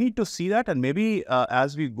 So we need to see that, and maybe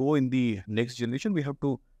as we go in the next generation, we have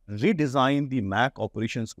to redesign the MAC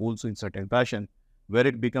operations also in certain fashion, where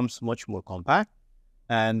it becomes much more compact,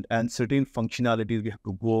 and certain functionalities we have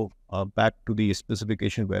to go back to the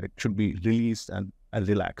specification where it should be released and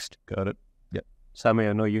relaxed. Got it. Yeah. Sameh,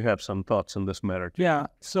 I know you have some thoughts on this matter. Yeah.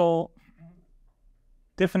 So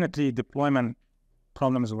definitely deployment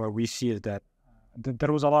problems where we see is that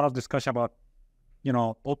there was a lot of discussion about,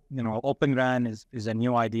 Open RAN is a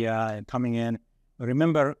new idea and coming in.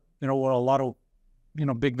 Remember, where a lot of,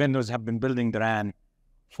 big vendors have been building the RAN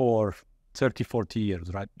for 30, 40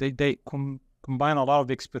 years, right? They combine a lot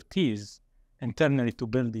of expertise internally to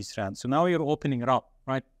build these RANs. So now you're opening it up,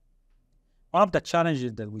 right? One of the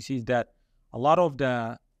challenges that we see is that a lot of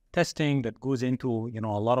the testing that goes into, a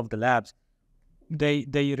lot of the labs,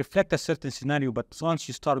 they reflect a certain scenario, but once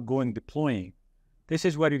you start deploying, this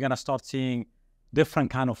is where you're going to start seeing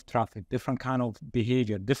different kind of traffic, different kind of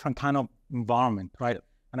behavior, different kind of environment, right?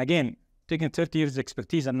 And again, taking 30 years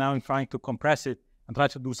expertise and now I'm trying to compress it and try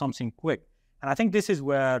to do something quick. And I think this is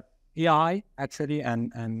where AI actually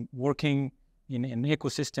and working in an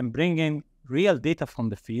ecosystem, bringing real data from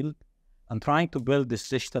the field and trying to build this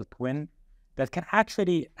digital twin that can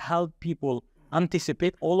actually help people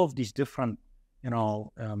anticipate all of these different,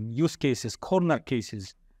 use cases, corner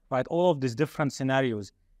cases, right? All of these different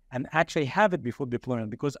scenarios, and actually have it before deployment.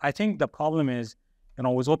 Because I think the problem is,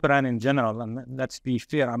 with Open RAN in general, and let's be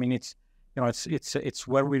fair, I mean, it's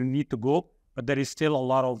where we need to go, but there is still a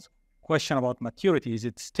lot of question about maturity. Is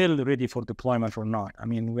it still ready for deployment or not? I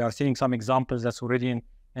mean, we are seeing some examples that's already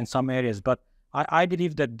in some areas, but I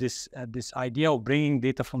believe that this idea of bringing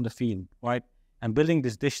data from the field, right, and building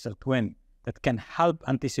this digital twin that can help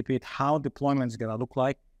anticipate how deployment is going to look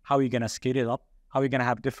like, how you're going to scale it up, how you're going to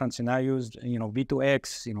have different scenarios,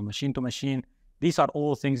 V2X, machine to machine. These are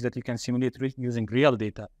all things that you can simulate using real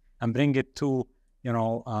data and bring it to,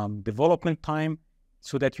 development time,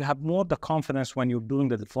 so that you have more the confidence when you're doing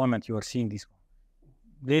the deployment, you are seeing these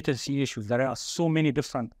latency issues. There are so many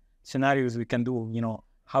different scenarios we can do,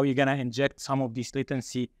 how you're going to inject some of these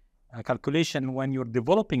latency calculation when you're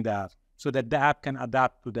developing the app so that the app can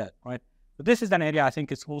adapt to that, right? So this is an area I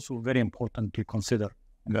think it's also very important to consider.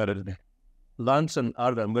 Got it. Lance and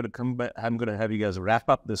Arda, I'm going to come back. I'm going to have you guys wrap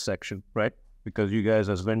up this section, right? Because you guys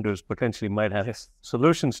as vendors potentially might have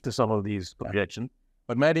solutions to some of these projections.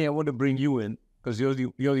 But Matti, I want to bring you in because you're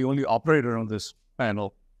the only operator on this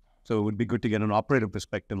panel. So it would be good to get an operator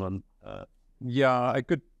perspective on. Yeah, I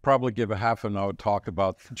could probably give a half an hour talk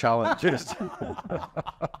about challenges.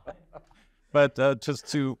 But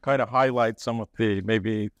just to kind of highlight some of the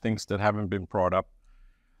maybe things that haven't been brought up.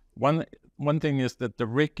 One thing is that the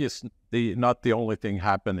RIC is not the only thing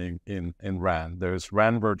happening in RAN. There's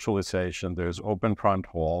RAN virtualization, there's open front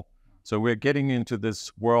haul. So we're getting into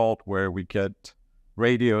this world where we get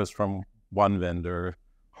radios from one vendor,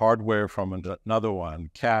 hardware from another one,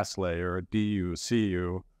 CAS layer, DU,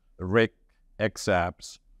 CU, RIC,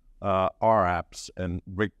 XApps, RApps, and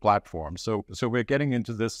RIC platforms. So we're getting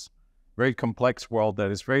into this very complex world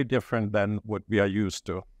that is very different than what we are used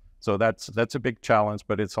to. So that's a big challenge,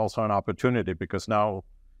 but it's also an opportunity because now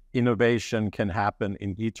innovation can happen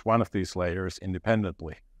in each one of these layers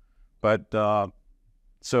independently. But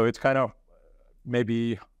so it's kind of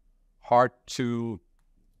maybe hard to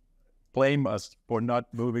blame us for not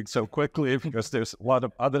moving so quickly because there's a lot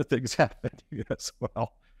of other things happening as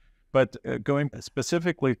well. But going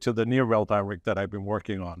specifically to the near real-time RIC that I've been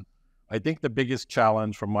working on, I think the biggest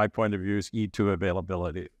challenge from my point of view is E2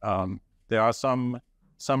 availability. There are some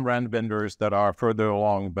RAN vendors that are further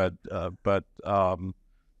along, but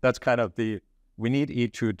that's kind of we need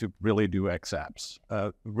E2 to really do XApps.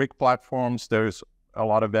 RIC platforms, there's a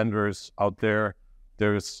lot of vendors out there.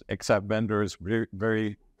 There's XApp vendors very,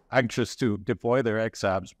 very anxious to deploy their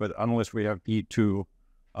XApps, but unless we have E2,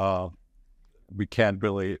 we can't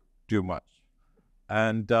really do much.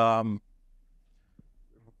 And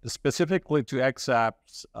specifically to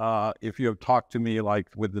XApps, if you have talked to me like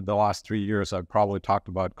within the last 3 years, I've probably talked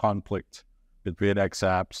about conflict between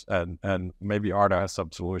XApps and maybe Arda has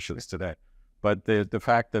some solutions today. But the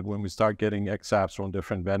fact that when we start getting XApps from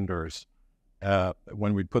different vendors,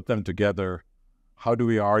 when we put them together, how do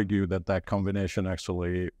we argue that that combination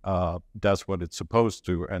actually does what it's supposed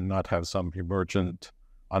to and not have some emergent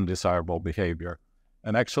undesirable behavior?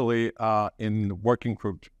 And actually, in working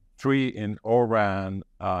group 3 in ORAN,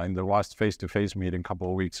 in the last face-to-face meeting a couple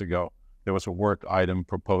of weeks ago, there was a work item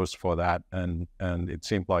proposed for that, and it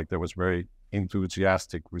seemed like there was very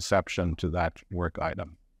enthusiastic reception to that work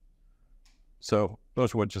item. So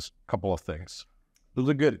those were just a couple of things. Those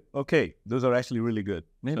are good. Okay, those are actually really good.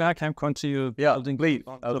 Maybe I can continue. Yeah, please.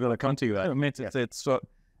 I was going to come to you. So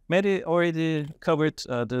Matti already covered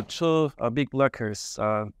the two big blockers.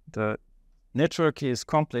 The network is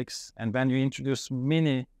complex, and when you introduce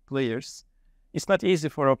many players, it's not easy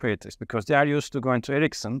for operators because they are used to going to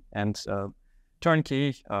Ericsson and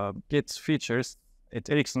turnkey gets features at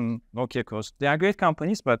Ericsson, Nokia cost. They are great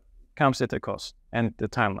companies, but comes at a cost and the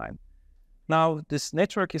timeline. Now, this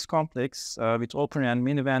network is complex with open and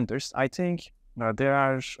many vendors. I think there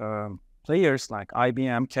are players like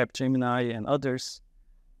IBM, Capgemini, and others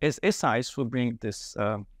as SIs who bring this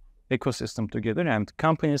ecosystem together, and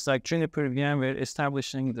companies like Juniper, VMware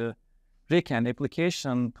establishing the RIC and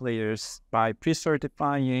application players by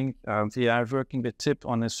pre-certifying. We are working with TIP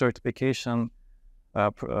on a certification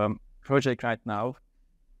project right now.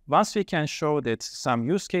 Once we can show that some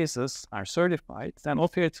use cases are certified, then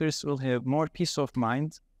operators will have more peace of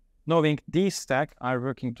mind knowing these stacks are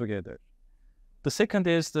working together. The second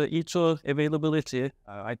is the E2 availability.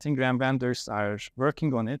 I think RAM vendors are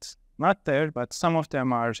working on it. Not there, but some of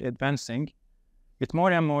them are advancing. With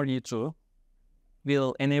more and more E2,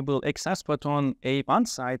 will enable access, but on one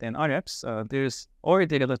side and RFs, there's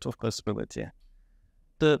already a lot of possibility.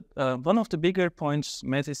 One of the bigger points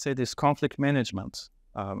Matti said is conflict management.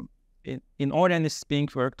 In ORAN is being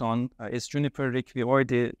worked on is Juniper RIC. We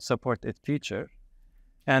already support that feature.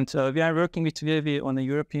 And we are working with VIAVI on a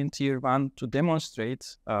European Tier 1 to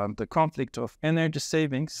demonstrate the conflict of energy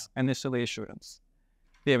savings and SLA assurance.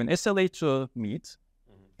 We have an SLA to meet,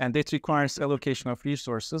 and that requires allocation of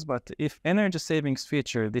resources. But if energy savings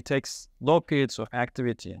feature detects low periods of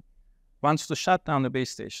activity, wants to shut down the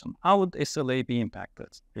base station, how would SLA be impacted?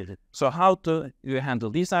 So how do you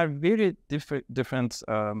handle? These are very different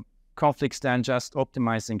conflicts than just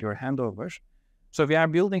optimizing your handover. So we are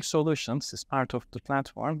building solutions as part of the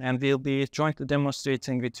platform, and we'll be jointly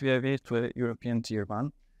demonstrating with VIAVI to a European Tier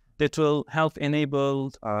 1 that will help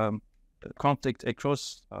enable conflict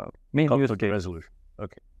across main conflict resolution.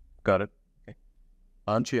 Okay, got it. Okay.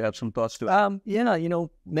 Anand, you have some thoughts to it? Yeah, you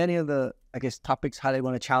know, many of the, I guess, topics highlighted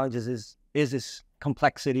one of the challenges is this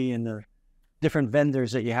complexity and the different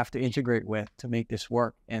vendors that you have to integrate with to make this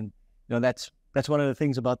work. And, you know, that's one of the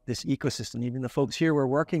things about this ecosystem. Even the folks here we're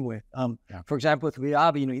working with, for example, with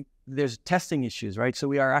VIAVI, you know, there's testing issues, right? So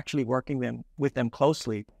we are actually working with them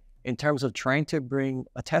closely in terms of trying to bring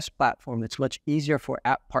a test platform that's much easier for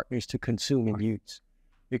app partners to consume and use.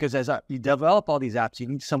 Because as you develop all these apps, you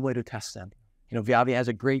need some way to test them. You know, VIAVI has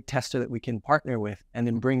a great tester that we can partner with and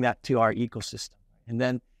then bring that to our ecosystem. And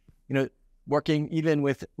then, you know, working even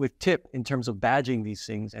with TIP in terms of badging these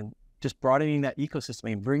things and just broadening that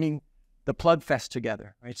ecosystem and bringing the plug fest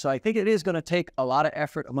together, right? So I think it is going to take a lot of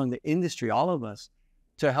effort among the industry, all of us,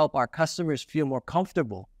 to help our customers feel more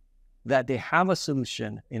comfortable that they have a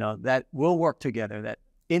solution, you know, that will work together, that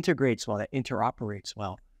integrates well, that interoperates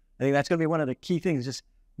well. I think that's going to be one of the key things, just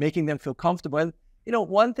making them feel comfortable. And, you know,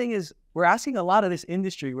 one thing is we're asking a lot of this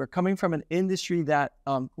industry. We're coming from an industry that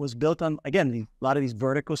was built on, again, a lot of these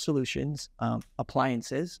vertical solutions,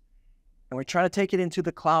 appliances, and we're trying to take it into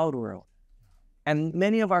the cloud world. And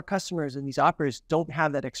many of our customers and these operators don't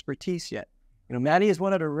have that expertise yet. You know, Matti is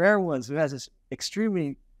one of the rare ones who has this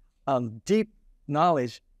extremely deep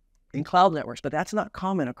knowledge in cloud networks, but that's not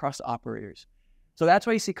common across the operators. So that's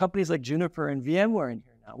why you see companies like Juniper and VMware in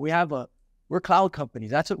here now. We're cloud companies.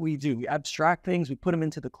 That's what we do. We abstract things, we put them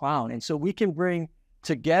into the cloud. And so we can bring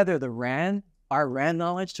together our RAN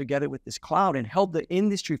knowledge together with this cloud and help the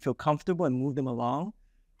industry feel comfortable and move them along.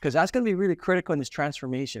 Because that's going to be really critical in this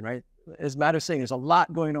transformation, right? As Matt was saying, there's a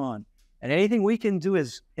lot going on. And anything we can do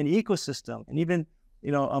as an ecosystem and even,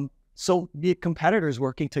 you know, So the competitors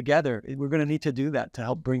working together, we're going to need to do that to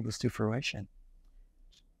help bring this to fruition.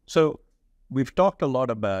 So we've talked a lot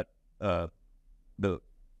about the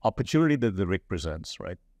opportunity that the RIC presents,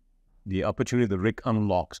 right? The opportunity the RIC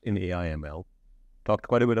unlocks in AI ML. Talked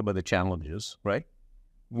quite a bit about the challenges, right?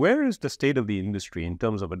 Where is the state of the industry in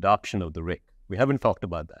terms of adoption of the RIC? We haven't talked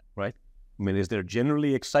about that, right? I mean, is there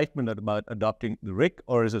generally excitement about adopting the RIC,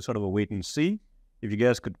 or is it sort of a wait and see? If you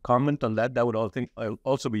guys could comment on that, that would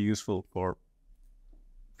also be useful for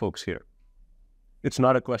folks here. It's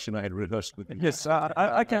not a question I had rehearsed with you. Yes,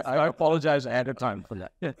 I can. I apologize ahead of time for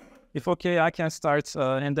that. Yeah. If okay, I can start,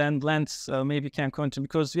 and then Lance maybe can continue,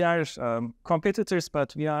 because we are competitors,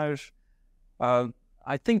 but we are,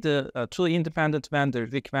 I think, the two independent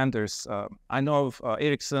RIC vendors. I know of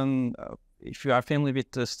Ericsson. If you are familiar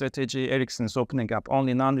with the strategy, Ericsson is opening up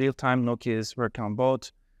only non-real-time. Nokia is working on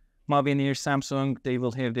both. Mavenir, Samsung, they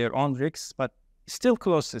will have their own RICs, but still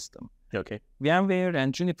closed system. Okay. VMware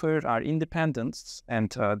and Juniper are independents, and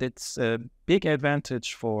that's a big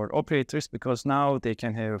advantage for operators, because now they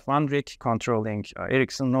can have one RIC controlling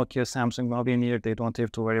Ericsson, Nokia, Samsung, Mavenir. They don't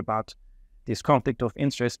have to worry about this conflict of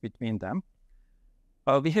interest between them.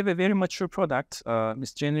 We have a very mature product.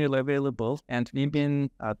 It's generally available, and we've been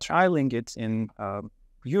trialing it in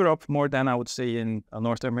Europe more than I would say in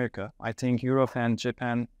North America. I think Europe and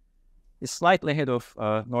Japan is slightly ahead of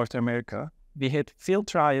North America. We had field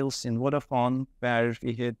trials in Vodafone where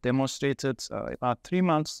we had demonstrated about 3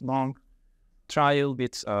 months long trial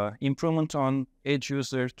with improvement on edge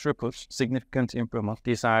user throughput, significant improvement.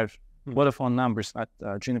 These are Vodafone numbers, not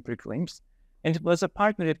Juniper claims. And it was a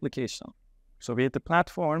partner application. So we had the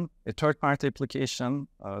platform, a third-party application,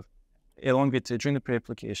 along with the Juniper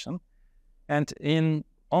application. And in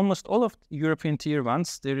almost all of European tier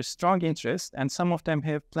ones, there is strong interest, and some of them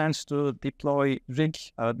have plans to deploy RIC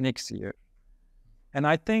next year. And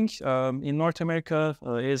I think in North America,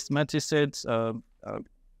 as Matti said,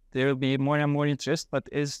 there will be more and more interest, but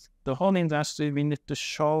as the whole industry, we need to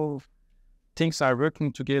show things are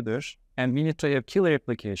working together, and we need to have killer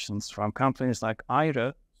applications from companies like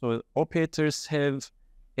Aira, so operators have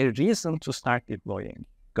a reason to start deploying.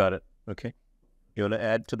 Got it. Okay. You want to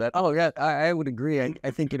add to that? Oh, yeah, I would agree.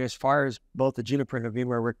 I think as far as both the Juniper and the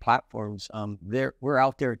VMware RIC platforms, we're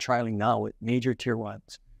out there trialing now with major tier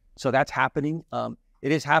ones. So that's happening.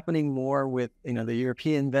 It is happening more with the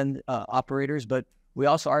European operators, but we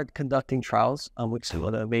also are conducting trials with some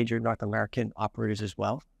of the major North American operators as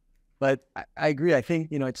well. But I agree. I think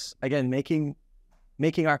it's again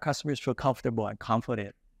making our customers feel comfortable and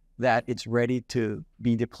confident that it's ready to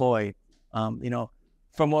be deployed.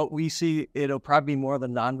 From what we see, it'll probably be more of the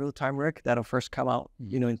non-real-time RIC that'll first come out,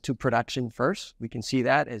 into production first. We can see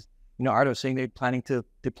that as, Arda was saying they're planning to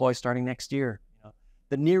deploy starting next year.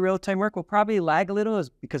 The near real-time RIC will probably lag a little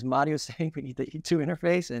because Matti was saying we need the E2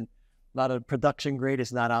 interface, and a lot of production grade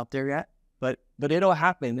is not out there yet, but it'll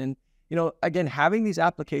happen. And, again, having these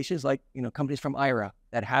applications like, companies from Aira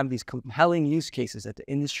that have these compelling use cases that the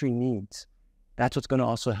industry needs, that's what's going to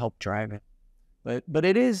also help drive it. But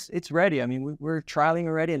it's ready. I mean, we're trialing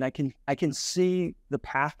already, and I can see the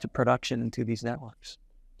path to production into these networks.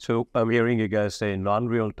 So I'm hearing you guys say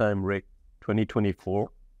non-real-time RIC 2024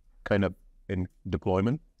 kind of in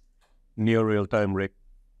deployment, near real-time RIC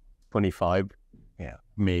 25,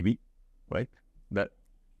 maybe, right?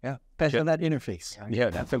 Depends on that interface. Yeah,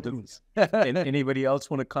 that's something. Anybody else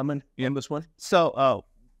want to comment on this one? So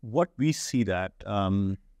what we see that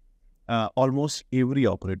almost every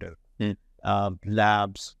operator,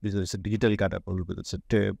 labs, whether it's a digital catapult, whether it's a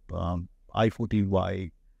TIP,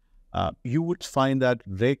 I14Y, you would find that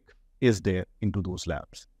RIC is there into those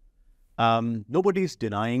labs. Nobody is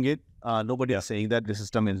denying it. Nobody is saying that the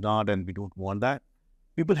system is not and we don't want that.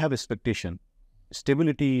 People have expectation.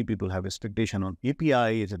 Stability, people have expectation on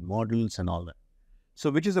APIs and models and all that. So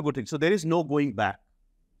which is a good thing. So there is no going back.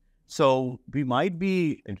 So we might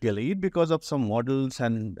be delayed because of some models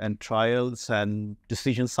and trials and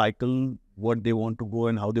decision cycle, what they want to go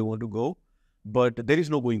and how they want to go, but there is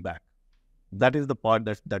no going back. That is the part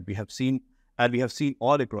that we have seen, and we have seen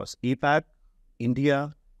all across APAC,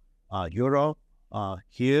 India, Europe,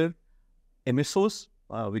 here, MSOs,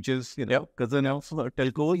 which is cousin of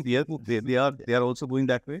telcos. They are also going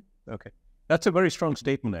that way. Okay, that's a very strong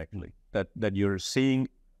statement actually. That you're seeing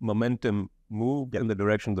momentum move in the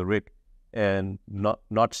direction of the RIC, and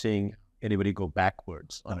not seeing anybody go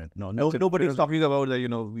backwards on it. Nobody is talking about that.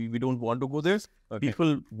 We don't want to go there. Okay.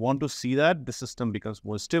 People want to see that the system becomes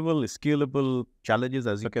more stable, scalable. Challenges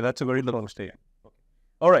as okay. That's a very long statement. Okay.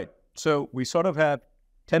 All right. So we sort of have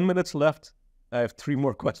 10 minutes left. I have 3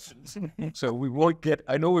 more questions. So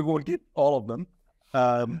I know we won't get all of them.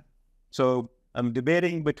 So I'm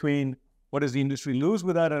debating between what does the industry lose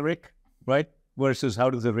without a RIC, right, versus how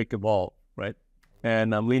does the RIC evolve, right?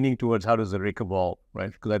 And I'm leaning towards how does the RIC evolve,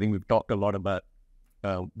 right? Because I think we've talked a lot about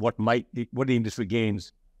what the industry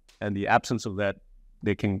gains, and the absence of that,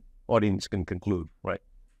 audience can conclude, right?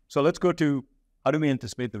 So let's go to how do we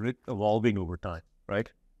anticipate the RIC evolving over time, right?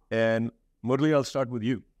 And Murali, I'll start with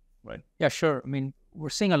you, right? Yeah, sure. I mean, we're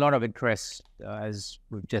seeing a lot of interest, as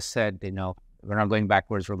we've just said. We're not going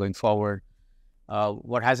backwards; we're going forward.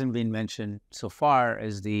 What hasn't been mentioned so far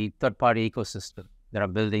is the third-party ecosystem that are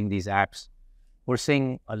building these apps. We're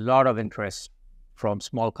seeing a lot of interest from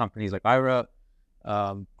small companies like Ira,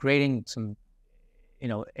 creating some,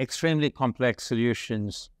 extremely complex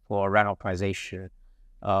solutions for RAN optimization.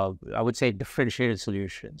 I would say differentiated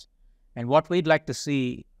solutions. And what we'd like to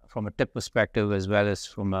see from a tip perspective, as well as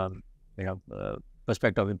from a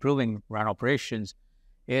perspective of improving RAN operations,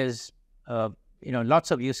 is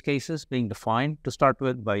lots of use cases being defined to start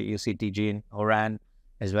with by UCTG and ORAN,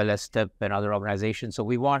 as well as STIP and other organizations. So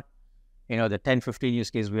we want the 10, 15 use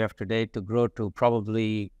cases we have today to grow to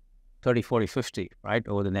probably 30, 40, 50, right,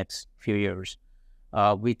 over the next few years.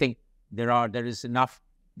 We think there are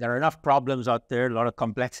enough problems out there, a lot of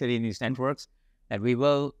complexity in these networks, that we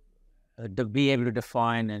will be able to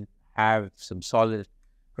define and have some solid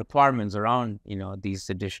requirements around, these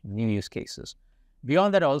additional new use cases.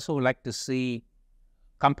 Beyond that, I also would like to see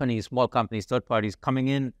companies, small companies, third parties coming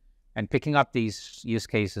in and picking up these use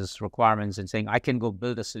cases, requirements, and saying, I can go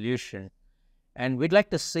build a solution. And we'd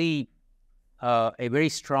like to see a very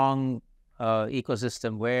strong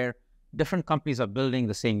ecosystem where different companies are building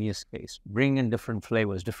the same use case, bring in different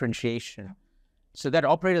flavors, differentiation, so that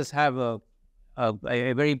operators have a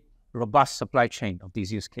very robust supply chain of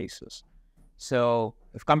these use cases. So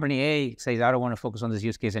if company A says, I don't want to focus on this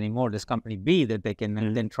use case anymore, there's company B that they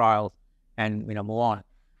can then trial and move on.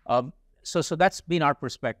 So that's been our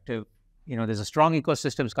perspective. There's a strong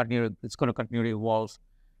ecosystem. It's going to continue to evolve.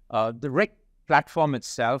 The RIC platform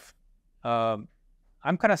itself, I'm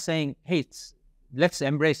kind of saying, hey, let's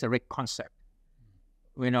embrace the RIC concept.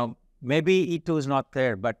 Maybe E2 is not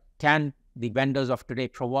there, but can the vendors of today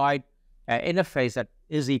provide an interface that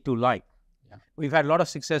is E2-like? Yeah. We've had a lot of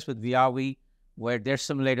success with VIAVI, where their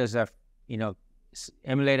simulators have,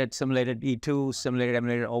 simulated E2,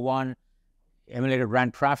 emulated O1, emulated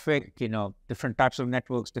RAN traffic, different types of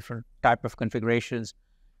networks, different type of configurations.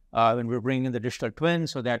 And we're bringing in the digital twin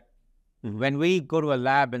so that when we go to a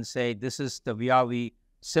lab and say, this is the VIAVI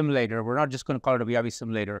simulator, we're not just going to call it a VIAVI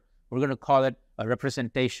simulator. We're going to call it a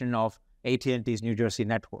representation of AT&T's New Jersey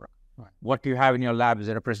network. Right. What you have in your lab is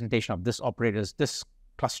a representation of this operator's, this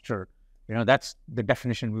cluster. That's the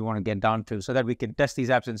definition we want to get down to, so that we can test these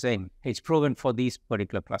apps and say, hey, it's proven for these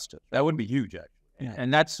particular clusters. That would be huge, actually. Yeah.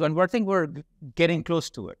 And that's when I think we're getting close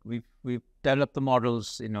to it. We've developed the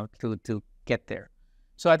models, to get there.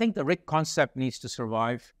 So I think the RIC concept needs to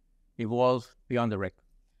survive, evolve beyond the RIC.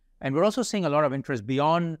 And we're also seeing a lot of interest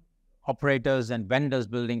beyond operators and vendors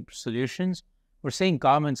building solutions. We're seeing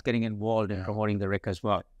governments getting involved in promoting the RIC as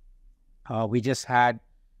well. We just had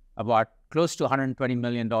about close to $120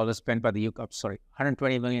 million spent by the UK,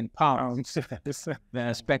 120 million pounds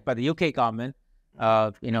spent by the UK government. They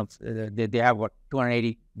have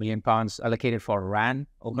 280 million pounds allocated for RAN,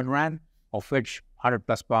 Open RAN, of which 100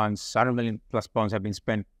 million plus pounds have been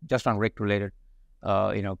spent just on RIC-related,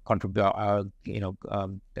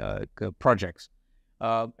 projects.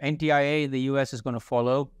 NTIA in the US is going to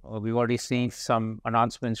follow. We've already seen some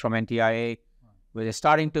announcements from NTIA where they're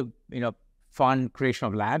starting to, fund creation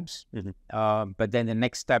of labs. But then the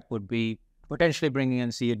next step would be potentially bringing in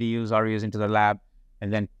CADUs, RUs into the lab.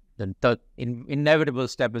 And then the third inevitable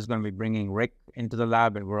step is going to be bringing RIC into the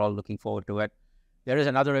lab, and we're all looking forward to it. There is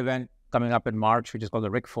another event coming up in March, which is called the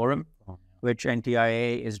RIC Forum, which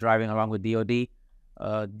NTIA is driving along with DoD.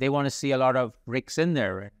 They want to see a lot of RICs in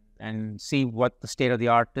there and see what the state of the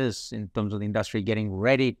art is in terms of the industry getting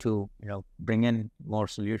ready to, bring in more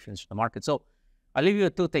solutions to the market. So I'll leave you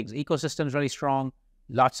with two things. Ecosystem is really strong.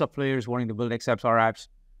 Lots of players wanting to build Xapps, apps.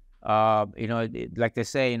 Like they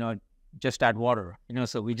say, just add water.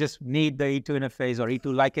 So we just need the E2 interface or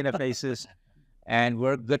E2-like interfaces, and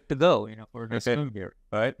we're good to go. For this swim here.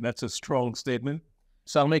 All right, that's a strong statement.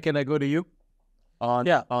 Sameh, can I go to you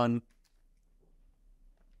on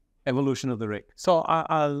evolution of the RIC? So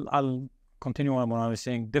I'll continue on what I was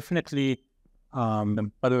saying. Definitely.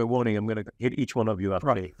 By the way, warning, I'm going to hit each one of you after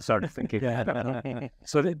I start thinking.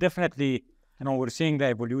 So definitely, we're seeing the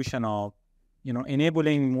evolution of,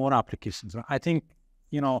 enabling more applications. I think,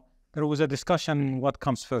 there was a discussion, what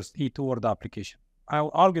comes first, E2 or the application? I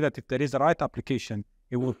will argue that if there is the right application,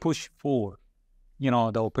 it will push forward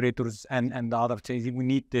the operators and the other things. We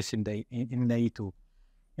need this in the E2.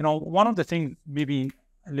 One of the things, maybe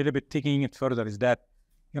a little bit taking it further, is that,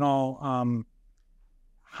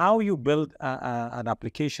 how you build an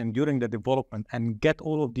application during the development and get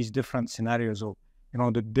all of these different scenarios of,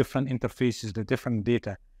 the different interfaces, the different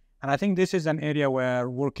data. And I think this is an area where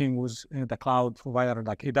working with the cloud provider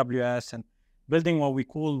like AWS and building what we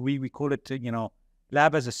call it,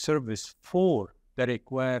 lab as a service for the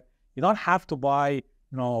RIC, where you don't have to buy,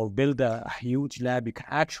 or build a huge lab. You can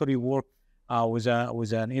actually work with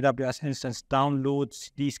an AWS instance, download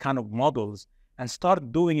these kind of models and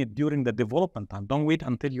start doing it during the development time. Don't wait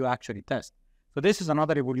until you actually test. So this is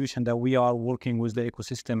another evolution that we are working with the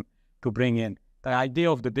ecosystem to bring in. The idea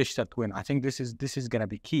of the digital twin, I think this is going to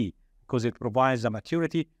be key, because it provides the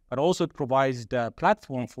maturity, but also it provides the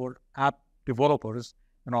platform for app developers,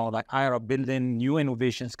 like Ira building new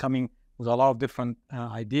innovations, coming with a lot of different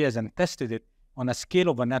ideas and tested it on a scale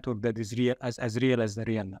of a network that is real as real as the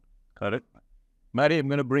real network. Got it. Matti, I'm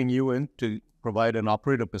going to bring you in to provide an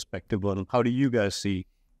operator perspective on how do you guys see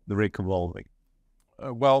the RIC evolving?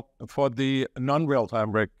 Well, for the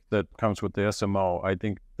non-real-time RIC that comes with the SMO, I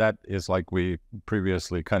think that is, like we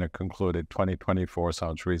previously kind of concluded, 2024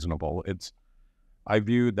 sounds reasonable. I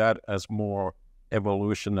view that as more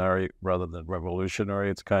evolutionary rather than revolutionary.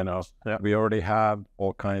 It's kind of, we already have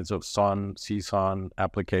all kinds of CSON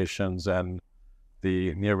applications, and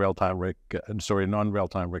the non-real-time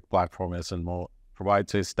RIC platform SMO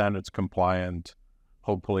provides a standards compliant,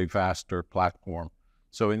 hopefully faster platform.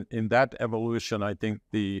 So in that evolution, I think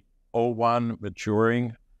the O1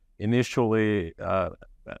 maturing, initially,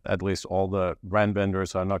 at least all the RAN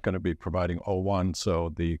vendors are not going to be providing O1,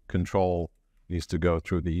 so the control needs to go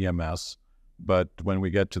through the EMS. But when we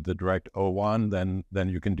get to the direct O1, then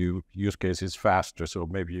you can do use cases faster. So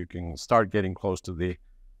maybe you can start getting close to the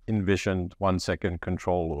envisioned 1 second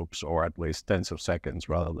control loops, or at least tens of seconds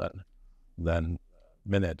rather than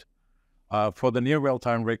minute. For the near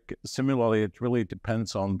real-time RIC, similarly, it really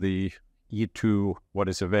depends on the E2, what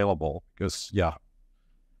is available, because,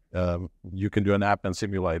 you can do an app and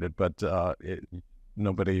simulate it, but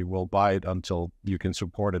nobody will buy it until you can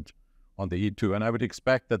support it on the E2. And I would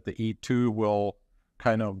expect that the E2 will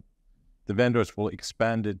the vendors will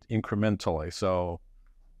expand it incrementally. So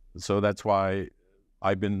that's why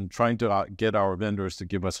I've been trying to get our vendors to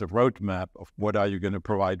give us a roadmap of what are you going to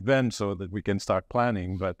provide then, so that we can start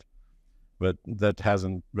planning, but that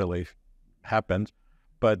hasn't really happened.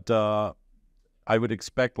 But I would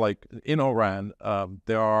expect, like in ORAN,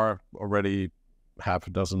 there are already half a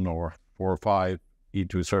dozen or 4 or 5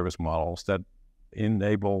 E2 service models that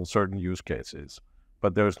enable certain use cases.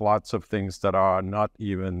 But there's lots of things that are not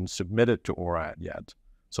even submitted to ORAN yet.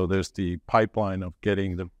 So there's the pipeline of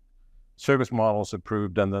getting the service models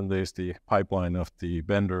approved, and then there's the pipeline of the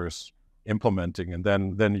vendors implementing, and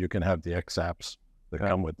then you can have the XApps that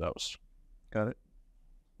come with those. Got it.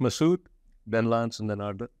 Masood, then Lance, and then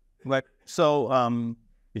Arda. Right. So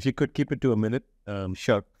if you could keep it to a minute.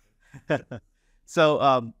 Sure.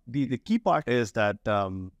 So the key part is that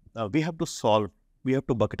we have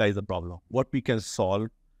to bucketize the problem. What we can solve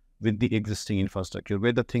with the existing infrastructure,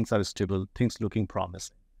 where the things are stable, things looking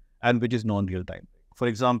promising, and which is non-real time. For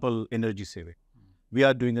example, energy saving. We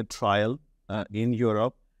are doing a trial in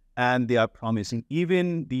Europe, and they are promising,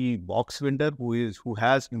 even the box vendor who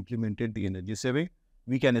has implemented the energy saving,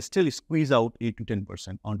 we can still squeeze out 8 to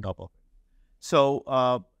 10% on top of it.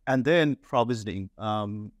 So, and then provisioning,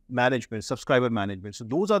 management, subscriber management. So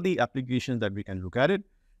those are the applications that we can look at it.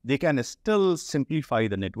 They can still simplify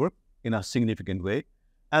the network in a significant way.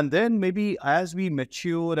 And then maybe as we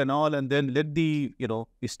mature and all, and then let the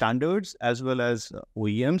standards as well as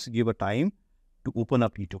OEMs give a time to open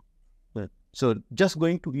up E2. So just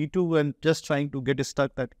going to E2 and just trying to get it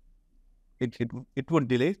stuck, that it would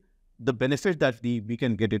delay the benefit that we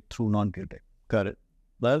can get it through non-real time. Got it.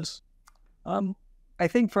 Lance? I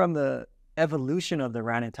think from the evolution of the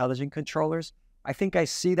RAN intelligent controllers, I think I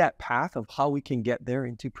see that path of how we can get there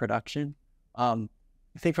into production. I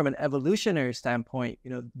think from an evolutionary standpoint,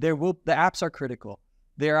 the apps are critical.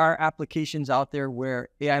 There are applications out there where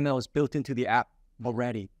AIML is built into the app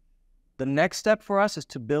already. The next step for us is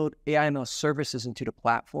to build AIML services into the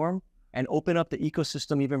platform and open up the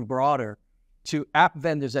ecosystem even broader to app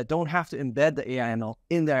vendors that don't have to embed the AIML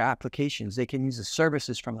in their applications. They can use the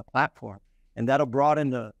services from the platform, and that'll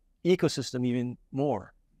broaden the ecosystem even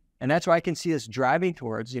more. And that's where I can see us driving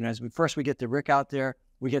towards, as we get the RIC out there,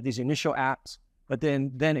 we get these initial apps, but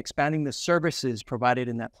then expanding the services provided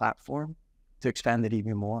in that platform to expand it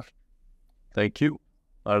even more. Thank you.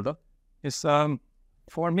 Arda? Yes,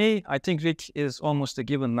 for me, I think RIC is almost a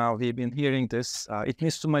given now. We've been hearing this. It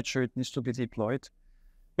needs to mature. It needs to be deployed.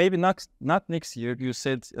 Maybe not next year. You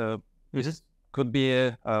said this could be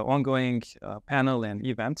a ongoing panel and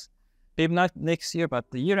event. Maybe not next year,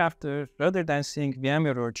 but the year after, rather than saying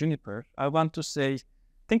VMware or Juniper, I want to say,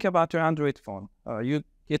 think about your Android phone. You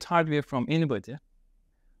get hardware from anybody.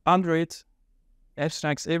 Android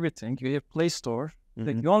abstracts everything. You have Play Store.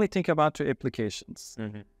 Like, you only think about your applications.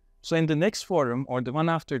 So in the next forum or the one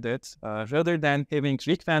after that, rather than having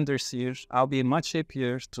RIC vendors here, I'll be much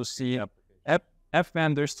happier to see app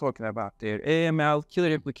vendors talking about their AML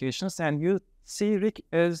killer applications, and you see RIC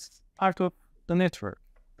as part of the network.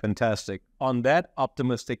 Fantastic. On that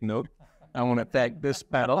optimistic note, I want to thank this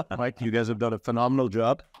panel. Mike, you guys have done a phenomenal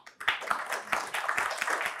job.